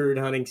relive bird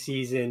hunting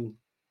season,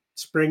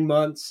 spring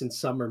months and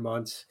summer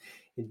months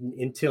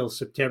until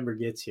September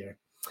gets here.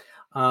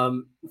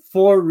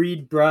 For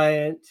Reid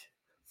Bryant,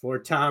 for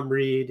Tom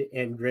Reid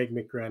and Greg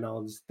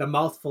McReynolds, the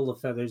Mouthful of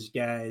Feathers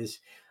guys,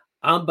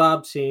 I'm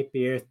Bob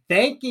St.Pierre,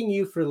 thanking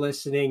you for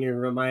listening and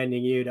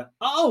reminding you to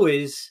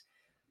always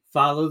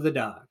follow the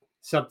dog.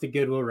 Something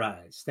good will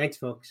rise. Thanks,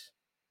 folks.